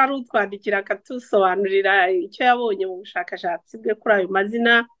tuzategereza ko hari utwandikira akatusobanurira icyo yabonye mu bushakashatsi bwe kuri ayo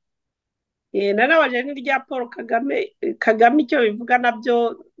mazina. Nanabaje n'irya Paul Kagame icyo bivuga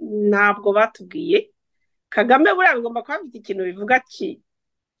nabyo ntabwo batubwiye. Kagame buriya bigomba kuba bifite ikintu bivuga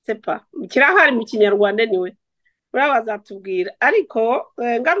sepa kirahari mu kinyarwanda niwe buriya bazatubwira. Ariko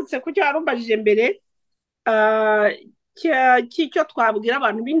ngarutse ku cyo warumbajije mbere cy'icyo twabwira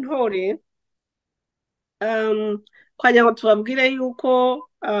abantu b'intore, twagira ngo tubabwire yuko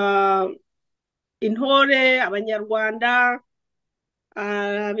intore, abanyarwanda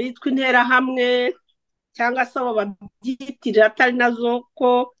bitwa interahamwe cyangwa se abo babyitirira atari nazo,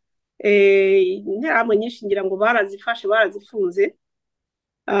 ko interahamwe nyinshi ngira ngo barazifashe barazifunze.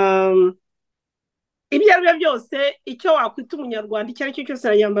 Ibyo ari byo byose, icyo wakwita umunyarwanda icyo ari cyo cyose,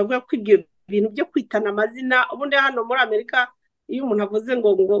 aranyambaga ko ibyo bintu byo kwitana amazina, ubundi hano muri Amerika iyo umuntu avuze ngo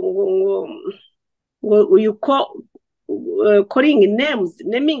you calling names,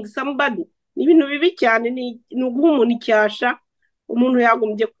 naming somebody, ni ibintu bibi cyane, ni uguha umuntu icyasha. Umuntu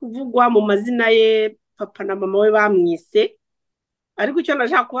yagombye kuvugwa mu mazina ye papa na mama we bamwise. Ariko icyo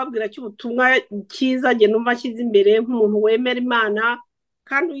nashaka kubabwira cy'ubutumwa cyiza nge numva nshyize imbere nk'umuntu wemera Imana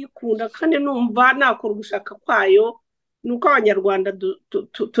kandi uyikunda, kandi numva nakora ugushaka kwayo, ni uko abanyarwanda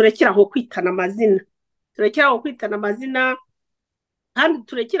turekeraho kwitana amazina, turekeraho kwitana amazina, kandi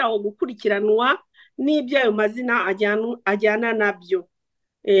turekeraho gukurikiranwa n'ibyo ayo mazina ajyana nabyo.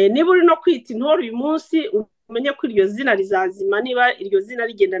 Niba uri no kwita intore uyu munsi, umenye ko iryo zina rizazima. Niba iryo zina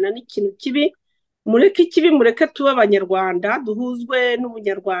rigendana n'ikintu kibi, mureke ikibi, mureke tube abanyarwanda, duhuzwe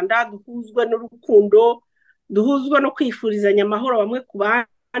n'ubunyarwanda, duhuzwe n'urukundo, duhuzwe no kwifurizanya amahoro bamwe ku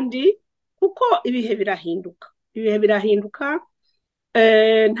bandi, kuko ibihe birahinduka, ibihe birahinduka.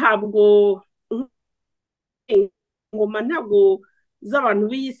 Ntabwo ingoma ntabwo z'abantu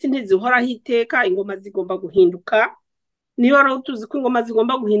b'iy'isi ntizihoraho iteka, ingoma zigomba guhinduka. Niba rero tuzi ko ingoma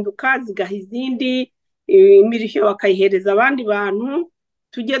zigomba guhinduka zigaha izindi imirishyo bakayihereza abandi bantu,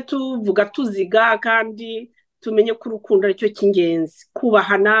 tujye tuvuga tuziga, kandi tumenye ko urukundo aricyo cy'ingenzi,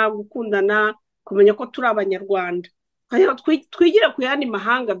 kubahana, gukundana, kumenya ko turi abanyarwanda. Twigire ku yandi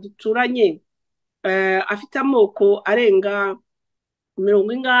mahanga duturanye afite amoko arenga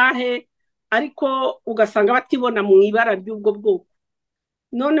 100, ariko ugasanga batibona mu ibara ry'ubwo bwoko.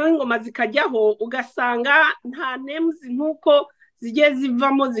 Noneho ingoma zikajyaho ugasanga nta names nk'uko zigiye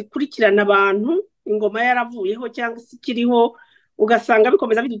zivamo zikurikirana abantu, ingoma yaravuyeho cyangwa se ikiriho, ugasanga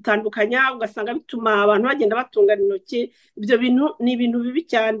bikomeza bidutandukanya, ugasanga bituma abantu bagenda batungana intoki. Ibyo bintu ni ibintu bibi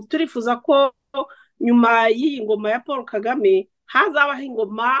cyane. Turifuza ko nyuma y'iyi ngoma ya Paul Kagame hazabaho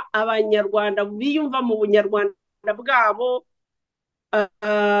ingoma abanyarwanda biyumva mu bunyarwanda bwabo,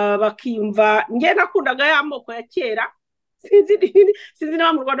 bakiyumva. Nge nakundaga ya moko ya kera, sinzi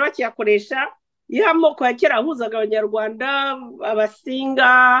niba mu Rwanda bakiyakoresha, ya moko ya kera ahuzaga abanyarwanda,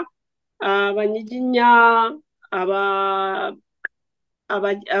 abasinga, abanyiginya,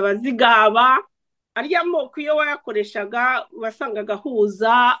 abazigaba. Arya moko iyo wayakoreshaga wasangaga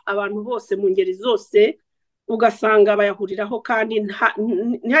ahuza abantu bose mu ngeri zose, ugasanga bayahuriraho kandi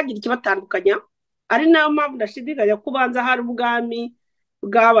ntihagire ikibatandukanya. Ari nayo mpamvu ndashidikanya ko ubanza hari ubwami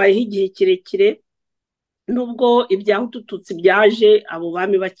bwabayeho igihe kirekire, nubwo ibyahutu tutsi byaje abo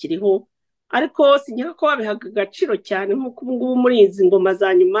bami bakiriho, ariko sinkeka ko babihaga agaciro cyane nk'uko ubu ngubu muri izi ngoma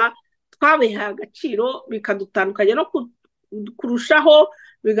za nyuma twabihaye agaciro, bikadutandukanya no kurushaho,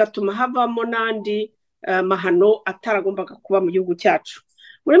 bigatuma havamo n'andi mahano ataragombaga kuba mu gihugu cyacu.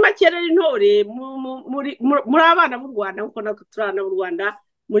 muri make rero intore muri abana b'u Rwanda kuko natwe turi abana b'u Rwanda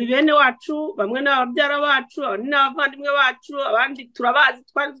muri bene wacu bamwe n'ababyara bacu abandi n'abavandimwe bacu abandi turabazi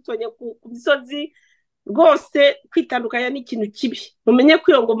twari dutonye ku misozi rwose kwitandukanya n'ikintu kibi mumenye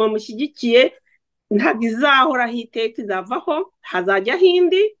ko iyo ngoma mushyigikiye ntabwo izahoraho iteka izavaho hazajyaho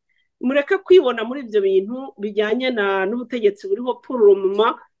indi mureke kwibona muri ibyo bintu bijyanye n'ubutegetsi buriho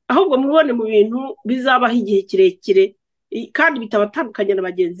pururumuma ahubwo mubone mu bintu bizabaho igihe kirekire kandi bitabatandukanye na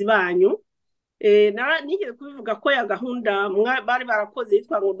bagenzi banyu nigeze kubivuga ko ya gahunda bari barakoze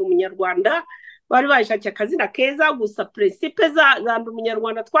yitwa ngo ndi umunyarwanda bari bayishakiye akazina keza gusa principe za ndi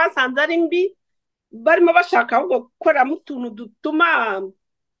umunyarwanda twasanze ari mbi barimo bashaka ahubwo gukoreramo utuntu dutuma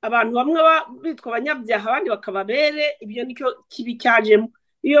abantu bamwe bitwa abanyabyaha abandi bakababere ibyo nicyo kibi cyajemo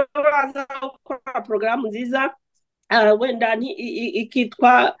iyo baza gukora porogaramu nziza wenda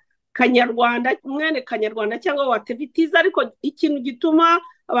ikitwa kanyarwanda mwene kanyarwanda cyangwa watevitiza ariko ikintu gituma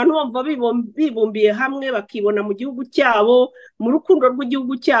abantu bumva bibumbiye hamwe bakibona mu gihugu cyabo mu rukundo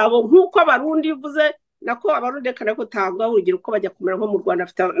rw'igihugu cyabo nk'uko abarundi bivuze nako abarundi reka ko tagwa urugero uko bajya kumera nko mu Rwanda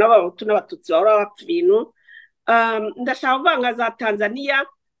afite n'abahutu n'abatutsi bahora bapfa ibintu ndashaka kuvuga nka za Tanzania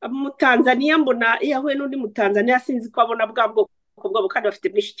mu Tanzania mbona yahuye n'undi mu Tanzania sinzi ko abona bwa bwoko bwabo kandi bafite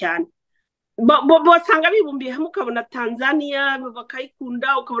byinshi cyane basanga bibumbiye hamwe ukabona Tanzania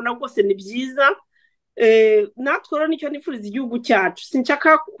bakayikunda ukabona rwose ni byiza natwe rero nicyo nifuriza igihugu cyacu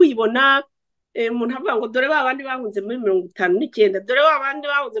sinshaka kwibona umuntu avuga ngo dore babandi bahunze muri 59 dore babandi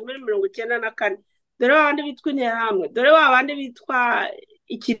bahunze muri 94 dore babandi bitwa interahamwe dore babandi bitwa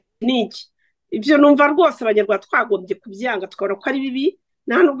iki n'iki ibyo numva rwose abanyarwanda twagombye kubyanga tukabona ko ari bibi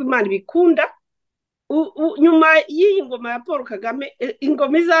nta nubwo Imana ibikunda nyuma y'iyi ngoma ya Paul Kagame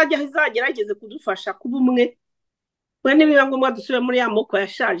ingoma izagerageze kudufasha kuba umwe we nibiba ngombwa dusubire muri ya moko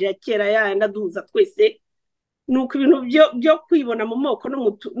yashaje ya kera yayandi aduhuza twese nuko ibintu byo kwibona mu moko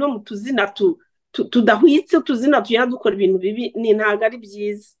no mu tuzina tudahwitse utuzina tujya dukora ibintu bibi ni ntago ari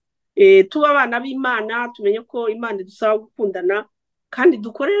byiza tuba abana b'Imana tumenye ko Imana idusaba gukundana kandi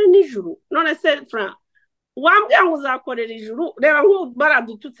dukorere n'ijuru none se Frank wambwira ngo uzakorera ijuru reba nk'ubu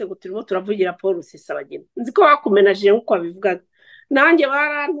baradututse ngo turimo turavugira Paul Rusesabagina nzi ko bakumenaje nk'uko babivugaga nanjye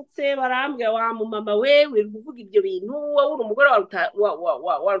barantutse barambwira wa mumama wewe uvuga ibyo bintu wowe uri umugore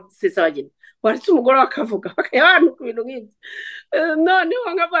wa Rusesabagina waritse umugore wakavuga bakayabantu ku bintu nk'ibyo none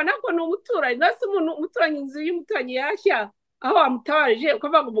wangabana ko ni umuturanyi nase umuturanyi inzu y'umuturanyi yashya aho wamutabarije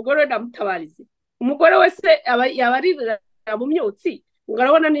ukavuga ngo umugore we ndamutabarize umugore wese yaba aririra mu myotsi ngo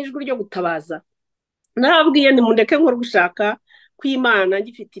arabona n'ijwi ryo gutabaza nababwiye nimundeke nkora gushaka kw'Imana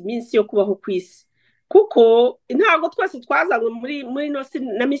ngifite iminsi yo kubaho ku isi kuko ntago twese twazanywe muri nosi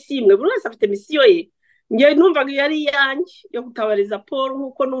na misi imwe buri wese afite misiyo ye ngiye numvaga yari yanjye yo gutabariza Paul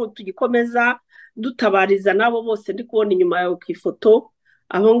nk'uko n'ubu tugikomeza dutabariza nabo bose ndi kubona inyuma yawe ku ifoto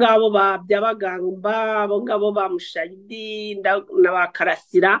abo ngabo byabagamba abo ngabo bamushayidi na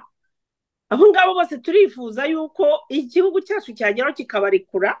bakarasira abo ngabo bose turifuza yuko igihugu cyacu cyageraho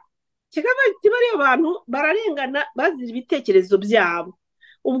kikabarikura kibari abantu bararengana bazira ibitekerezo byabo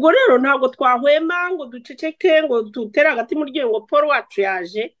ubwo rero ntabwo twahwema ngo duceceke ngo dutere hagati mu ryinyo ngo Paul wacu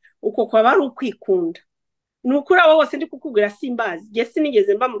yaje uko kwaba ari ukwikunda ni ukuri abo bose ndi kukubwira simbazi nge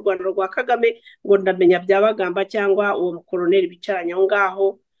sinigeze mba mu Rwanda rwa Kagame ngo ndamenya byabagamba cyangwa uwo mukoloneli bicaranye aho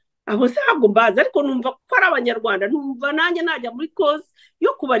ngaho abo ntabwo mbazi ariko numva ko ari abanyarwanda numva nanjye najya muri cause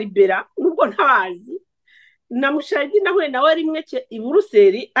yo kubaribera nubwo ntabazi namushayidi nawe rimwe i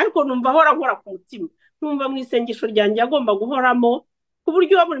Buruseli ariko numva ahora nkora ku mutima numva mu isengesho ryanjye agomba guhoramo ku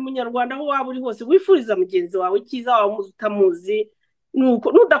buryo wa buri munyarwanda aho waba uri hose wifuriza mugenzi wawe cyiza waba umuzi utamuzi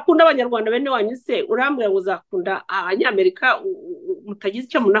nuko nudakunda abanyarwanda bene wanyu se urambwira ngo uzakunda abanyamerika mutagize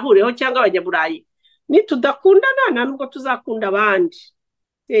icyo munahuriyeho cyangwa abanyaburayi nitudakundana nta nubwo tuzakunda abandi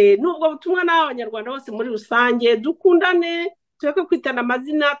nubwo butumwa n'abanyarwanda bose muri rusange dukundane tureke kwitana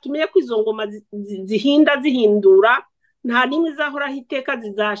amazina tumenye ko izo ngoma zihindura nta n'imwe izahoraho iteka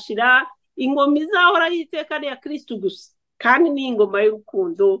zizashira ingoma izahoraho iteka ni iya Kristo gusa kandi ni ingoma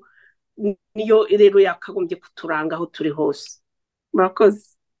y'urukundo niyo rero yakagombye kuturanga aho turi hose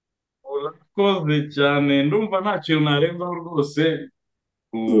murakoze urakoze cyane ndumva nta kintu narenzaho rwose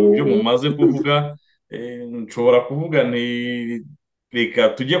ku byo mumaze kuvuga nshobora kuvuga ni reka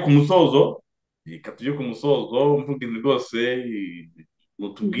tujye ku musozo mvuga ibi rwose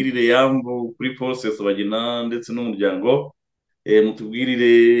mutubwirire yambu kuri Paul Rusesabagina ndetse n'umuryango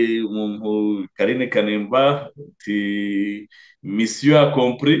mutubwirire umuntu Karine Kanimba uti mission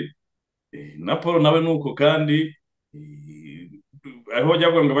accomplie na Paul nawe nuko kandi aho bajya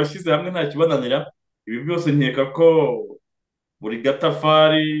ngo bashyize hamwe nta kibananira ibi byose nkeka ko buri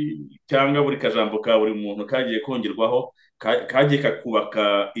gatafari cyangwa buri kajambo ka buri muntu kagiye kongerwaho kagiye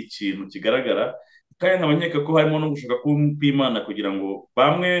kakubaka ikintu kigaragara, kandi nkaba nkeka ko harimo no gushaka kw'Imana kugira ngo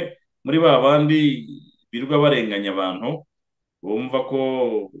bamwe muri ba bandi birirwa barenganya abantu bumva ko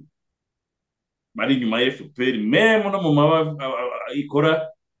bari inyuma ya FPR meme no mu maba ikora.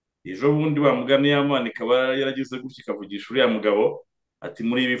 Ejo bundi bamugana y'Amana ikaba yaragize gutya ikavugisha uriya mugabo ati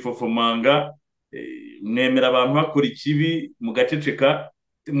muri ibifofomanga mwemera abantu bakora ikibi mugaceceka,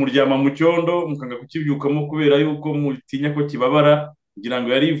 muryama mu cyondo mukanga kukibyukamo kubera yuko mutinya ko kibabara, kugira ngo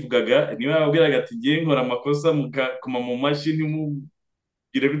yarivugaga niba yabwiraga ati ngiye nkora amakosa mugakoma mu mashyi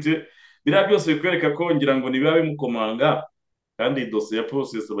ntimugire gute. Biriya byose bikwereka ko ngira ngo nibiba bimukomanga, kandi dosiye ya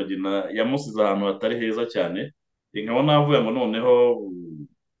Rusesabagina yamusize ahantu hatari heza cyane. Nkaba navuga ngo noneho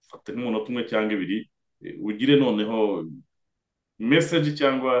fata nk'umunota umwe cyangwa ibiri ugire noneho message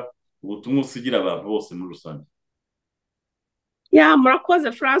cyangwa ubutumwa usigira abantu bose muri rusange. Ya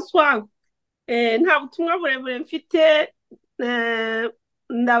murakoze Francois, nta butumwa burebure mfite,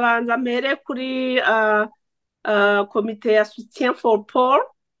 ndabanza mbere kuri komite ya soutien for Paul.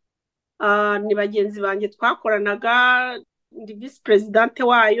 Ni bagenzi banjye twakoranaga, ndi vice presidente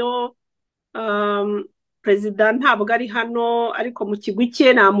wayo. Perezida ntabwo ari hano ariko mu kigwi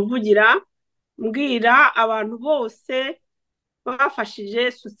cye namuvugira mbwira abantu bose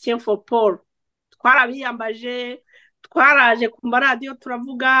bafashije soutien for Paul. Twarabiyambaje, twaraje ku maradiyo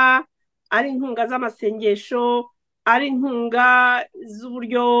turavuga, ari inkunga z'amasengesho, ari inkunga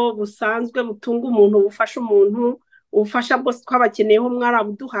z'uburyo busanzwe butunga umuntu, bufasha umuntu. Ubufasha bwose twabakeneyeho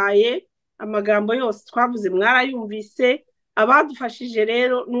mwarabuduhaye, amagambo yose twavuze mwarayumvise. Abadufashije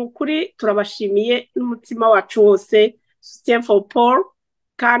rero ni ukuri turabashimiye n'umutima wacu wose. soutien for Paul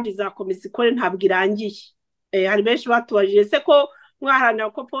kandi izakomeza ikore, ntabwo irangiye. Hari benshi batubajije se ko mwaharanira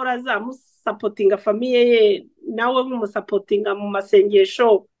ko Paul azamusapotinga famiye ye nawe mumusapotinga mu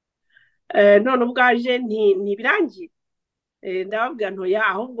masengesho, none ubwaje ntibirangiye. Ndababwira ntoya,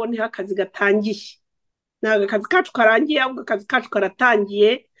 ahubwo niho akazi gatangiye. Ntabwo akazi kacu karangiye, ahubwo akazi kacu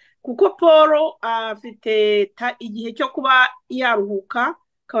karatangiye, kuko Paul afite igihe cyo kuba yaruhuka,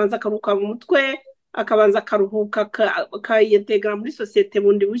 akabanza akaruhuka mu mutwe, akabanza akaruhuka akayitegura muri sosiyete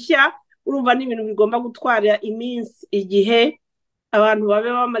bundi bushya. Urumva ni ibintu bigomba gutwara iminsi, igihe abantu babe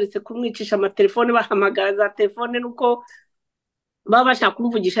bamaritse kumwicisha amatelefone, bahamagara za telefone, nuko baba bashaka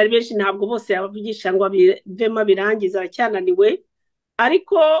kumuvugisha ari benshi, ntabwo bose yabavugisha ngo abivemo birangiza, aracyananiwe.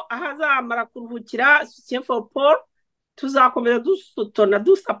 Ariko ahazamara kuruhukira soutien for Paul, tuzakomeza dusutona,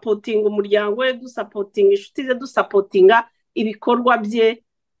 dusapotinga umuryango we, dusapotinga inshuti ze, dusapotinga ibikorwa bye,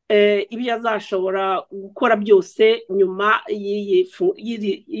 ibyo azashobora gukora byose nyuma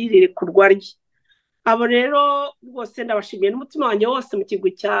y'irekurwa rye. Abo rero rwose ndabashimiye n'umutima wanjye wose. Mu kigo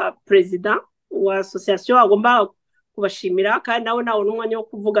cya perezida wa association agomba kubashimira, kandi nawe nawe n'umwanya wo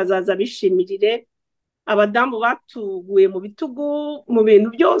kuvuga azaza bishimirire. Abadamu batuguye mu bitugu mu bintu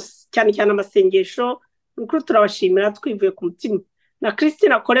byose, cyane cyane amasengesho, nukuri turabashimira twivuye ku mutima. Na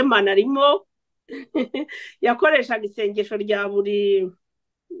Christine Akoremana arimo yakoreshaga isengesho rya buri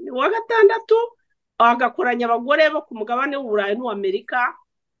wa gatandatu, agakoranya abagore bo ku mugabane w'Uburayi n'Amerika,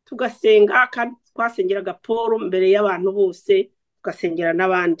 tugasenga, kandi twasengeraga Paul mbere y'abantu bose, tugasengera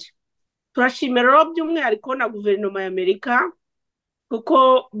n'abandi. Turashimira rero by'umwihariko na guverinoma y'Amerika,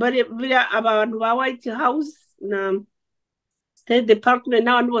 kuko abantu ba White House na State Department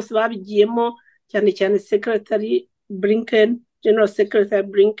n'abantu bose babigiyemo, cyane cyane Secretary Blinken, General Secretary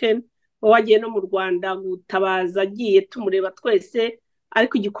Blinken wagiye no mu Rwanda gutabaza, agiye tumureba twese,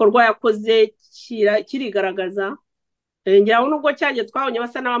 ariko igikorwa yakoze kirigaragaza. Ngira ngo nubwo cyagiye twabonye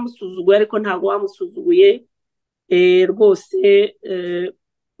basa n'abamusuzuguye, ariko ntabwo bamusuzuguye rwose.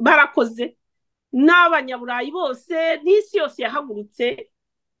 Barakoze n'abanyaburayi bose, n'isi yose yahagurutse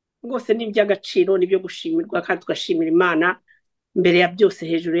rwose. Ni iby'agaciro, ni byo gushimirwa, kandi tugashimira Imana mbere ya byose,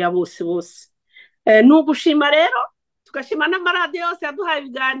 hejuru ya bose bose. Ni ugushima rero, tugashima n'amaradiyo yose yaduhaye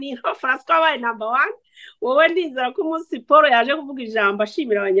ibiganiro. Francois wabaye number 1. Wowe ndizera ko umunsi Paul yaje kuvuga ijambo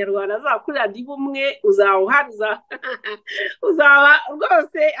ashimira abanyarwanda azakurira Ubumwe, uzawuharuza uzaba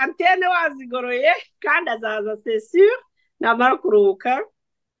rwose antene wazigoroye, kandi azaza c'est sûr namara kuruhuka.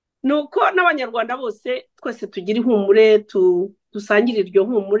 Nuko n'abanyarwanda bose twese tugira ihumure, dusangire iryo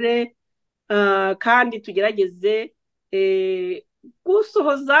humure, kandi tugerageze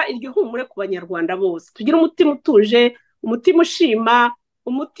gusohoza iryo humure ku banyarwanda bose. Tugira umutima utuje, umutima ushima,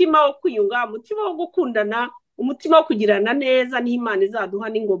 umutima wo kwiyunga, umutima wo gukundana, umutima wo kugirana neza. n'Imana izaduha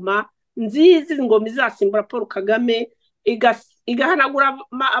n'ingoma nziza, ingoma izasimbura Paul Kagame, igahanagura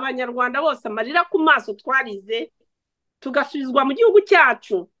abanyarwanda bose amarira ku maso twarize, tugasubizwa mu gihugu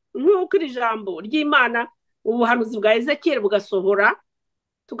cyacu nk'uko iri jambo ry'Imana ubuhanuzi bwa Ezekiyeli bugasohora,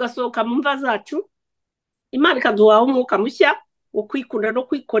 tugasohoka mu mva zacu, Imana ikaduhaho umwuka mushya wo kwikunda no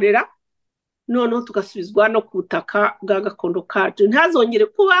kwikorera, noneho tugasubizwa no ku butaka bwa gakondo kacu, ntazongere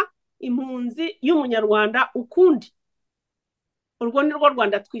kuba impunzi y'umunyarwanda ukundi. Urwo ni rwo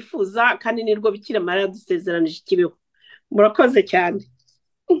Rwanda twifuza, kandi ni rwo Bikira Mariya yadusezeranije ikibeho. Murakoze cyane.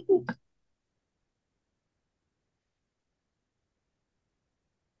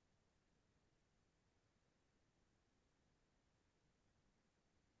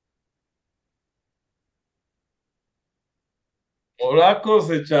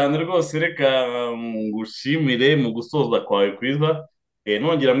 urakoze cyane rwose, reka ngushimire mu gusoza kwawe kwiza.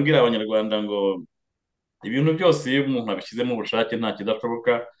 Nongera mbwira abanyarwanda ngo ibintu byose iyo umuntu abishyizemo ubushake nta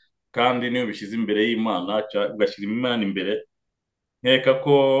kidashoboka, kandi niyo ubishyize imbere y'Imana ugashyira Imana imbere, nkeka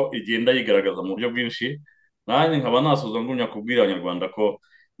ko igenda yigaragaza mu buryo bwinshi. Nanjye nkaba nasoza ngumya kubwira abanyarwanda ko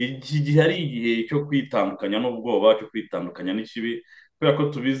iki gihe ari igihe cyo kwitandukanya n'ubwoba, cyo kwitandukanya n'ikibi, kubera ko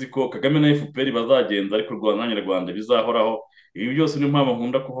tubizi ko Kagame na FPR bazagenza, ariko u Rwanda n'Abanyarwanda bizahoraho. Ibi byose niyo mpamvu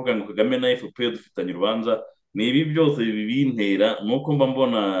nkunda kuvuga ngo Kagame na FPR dufitanye urubanza. Ni ibi byose bibintera, ni uko mba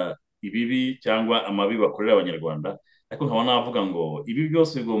mbona ibibi cyangwa amabi bakorera abanyarwanda, ariko nkaba navuga ngo ibi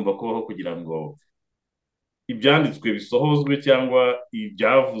byose bigomba kubaho kugira ngo ibyanditswe bisohozwe, cyangwa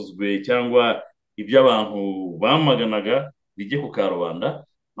ibyavuzwe, cyangwa ibyo abantu bamaganaga bijye ku karubanda.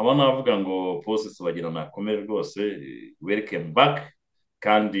 nkaba navuga ngo Paul Sabagina nakomere rwose, welcome back,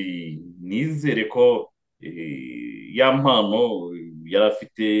 kandi nizere ko ya mpano yari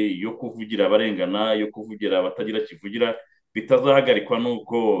afite yo kuvugira abarengana, yo kuvugira abatagira kivugira, bitazahagarikwa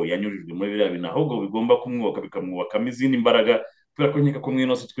n'uko yanyujijwe muri biriya bintu, ahubwo bigomba kumwubaka, bikamwubakamo izindi mbaraga, kubera ko nkeka ko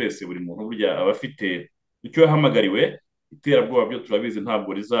mw'inosi twese buri muntu burya aba afite icyo yahamagariwe. Iterabwoba byo turabizi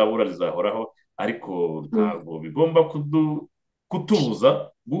ntabwo rizabura, rizahoraho, ariko ntabwo bigomba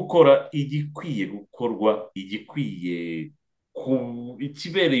kutubuza gukora igikwiye gukorwa, igikwiye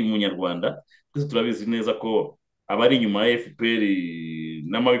ikibereye umunyarwanda. Twese turabizi neza ko abari inyuma ya FPR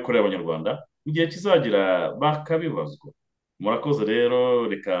n'amabikorera y'abanyarwanda igihe kizagera bakabibazwa. Murakoze rero,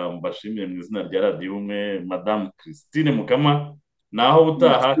 reka mbashimire mu izina rya radiyo Ubumwe, Madamu Christine Mukama, naho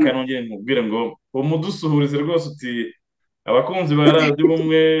ubutaha, kandi nongere nkubwire ngo umudusuhurize rwose uti abakunzi ba radiyo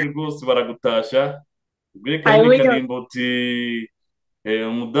Ubumwe rwose baragutashya, ubwire kandi kanimba uti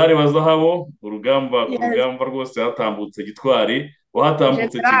umudari wa zahabu, urugamba ku rugamba rwose hatambutse gitwari,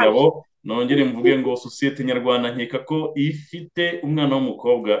 wahatambutse kigabo. Nongere mvuge ngo sosiyete nyarwanda nkeka ko ifite umwana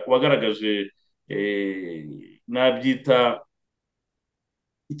w'umukobwa wagaragaje nabyita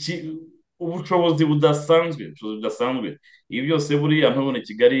ubushobozi budasanzwe. Ibi byose buriya ntubone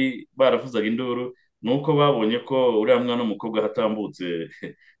Kigali baravuzaga induru, nuko babonye ko uriya mwana w'umukobwa hatambutse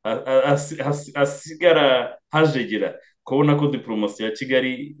asigara hajegera, kubona ko diplomasi ya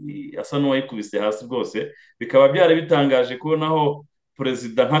Kigali asa n'uwayikubise hasi rwose. Bikaba byari bitangaje kubonaho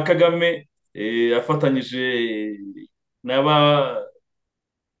perezida nka Kagame afatanyije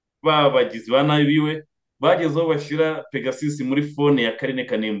babagizi ba nabi biwe bagezeho bashyira Pegasus muri fone ya Karine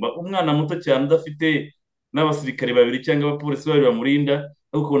Kanimba, umwana muto cyane udafite n'abasirikare babiri cyangwa abapolisi babiri bamurinda,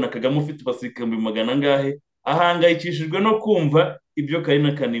 ariko ukabona Kagame ufite abasirikare 100 ahangayikishijwe no kumva ibyo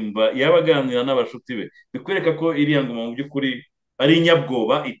Karine Kanimba yaba aganira n'abashuti be. Bikwereka ko iriya ngoma mu by'ukuri ari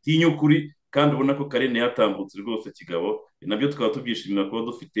inyabwoba, itinya ukuri, kandi ubona ko Karine yatambutse rwose kigabo. Nabyo tukaba tubyishimira kuba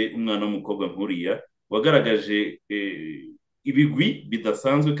dufite umwana w'umukobwa nk'uriya wagaragaje ibigwi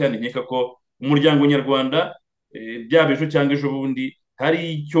bidasanzwe, kandi nkeka ko umuryango nyarwanda byaba ejo cyangwa ejo bundi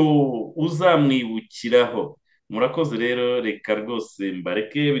hari icyo uzamwibukiraho. Murakoze rero, reka rwose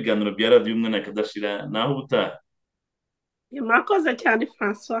mbareke ibiganiro bya radiyo Ubumwe nakadashira, naho ubutaha. Murakoze cyane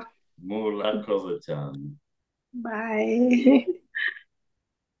François. Murakoze cyane. Bye.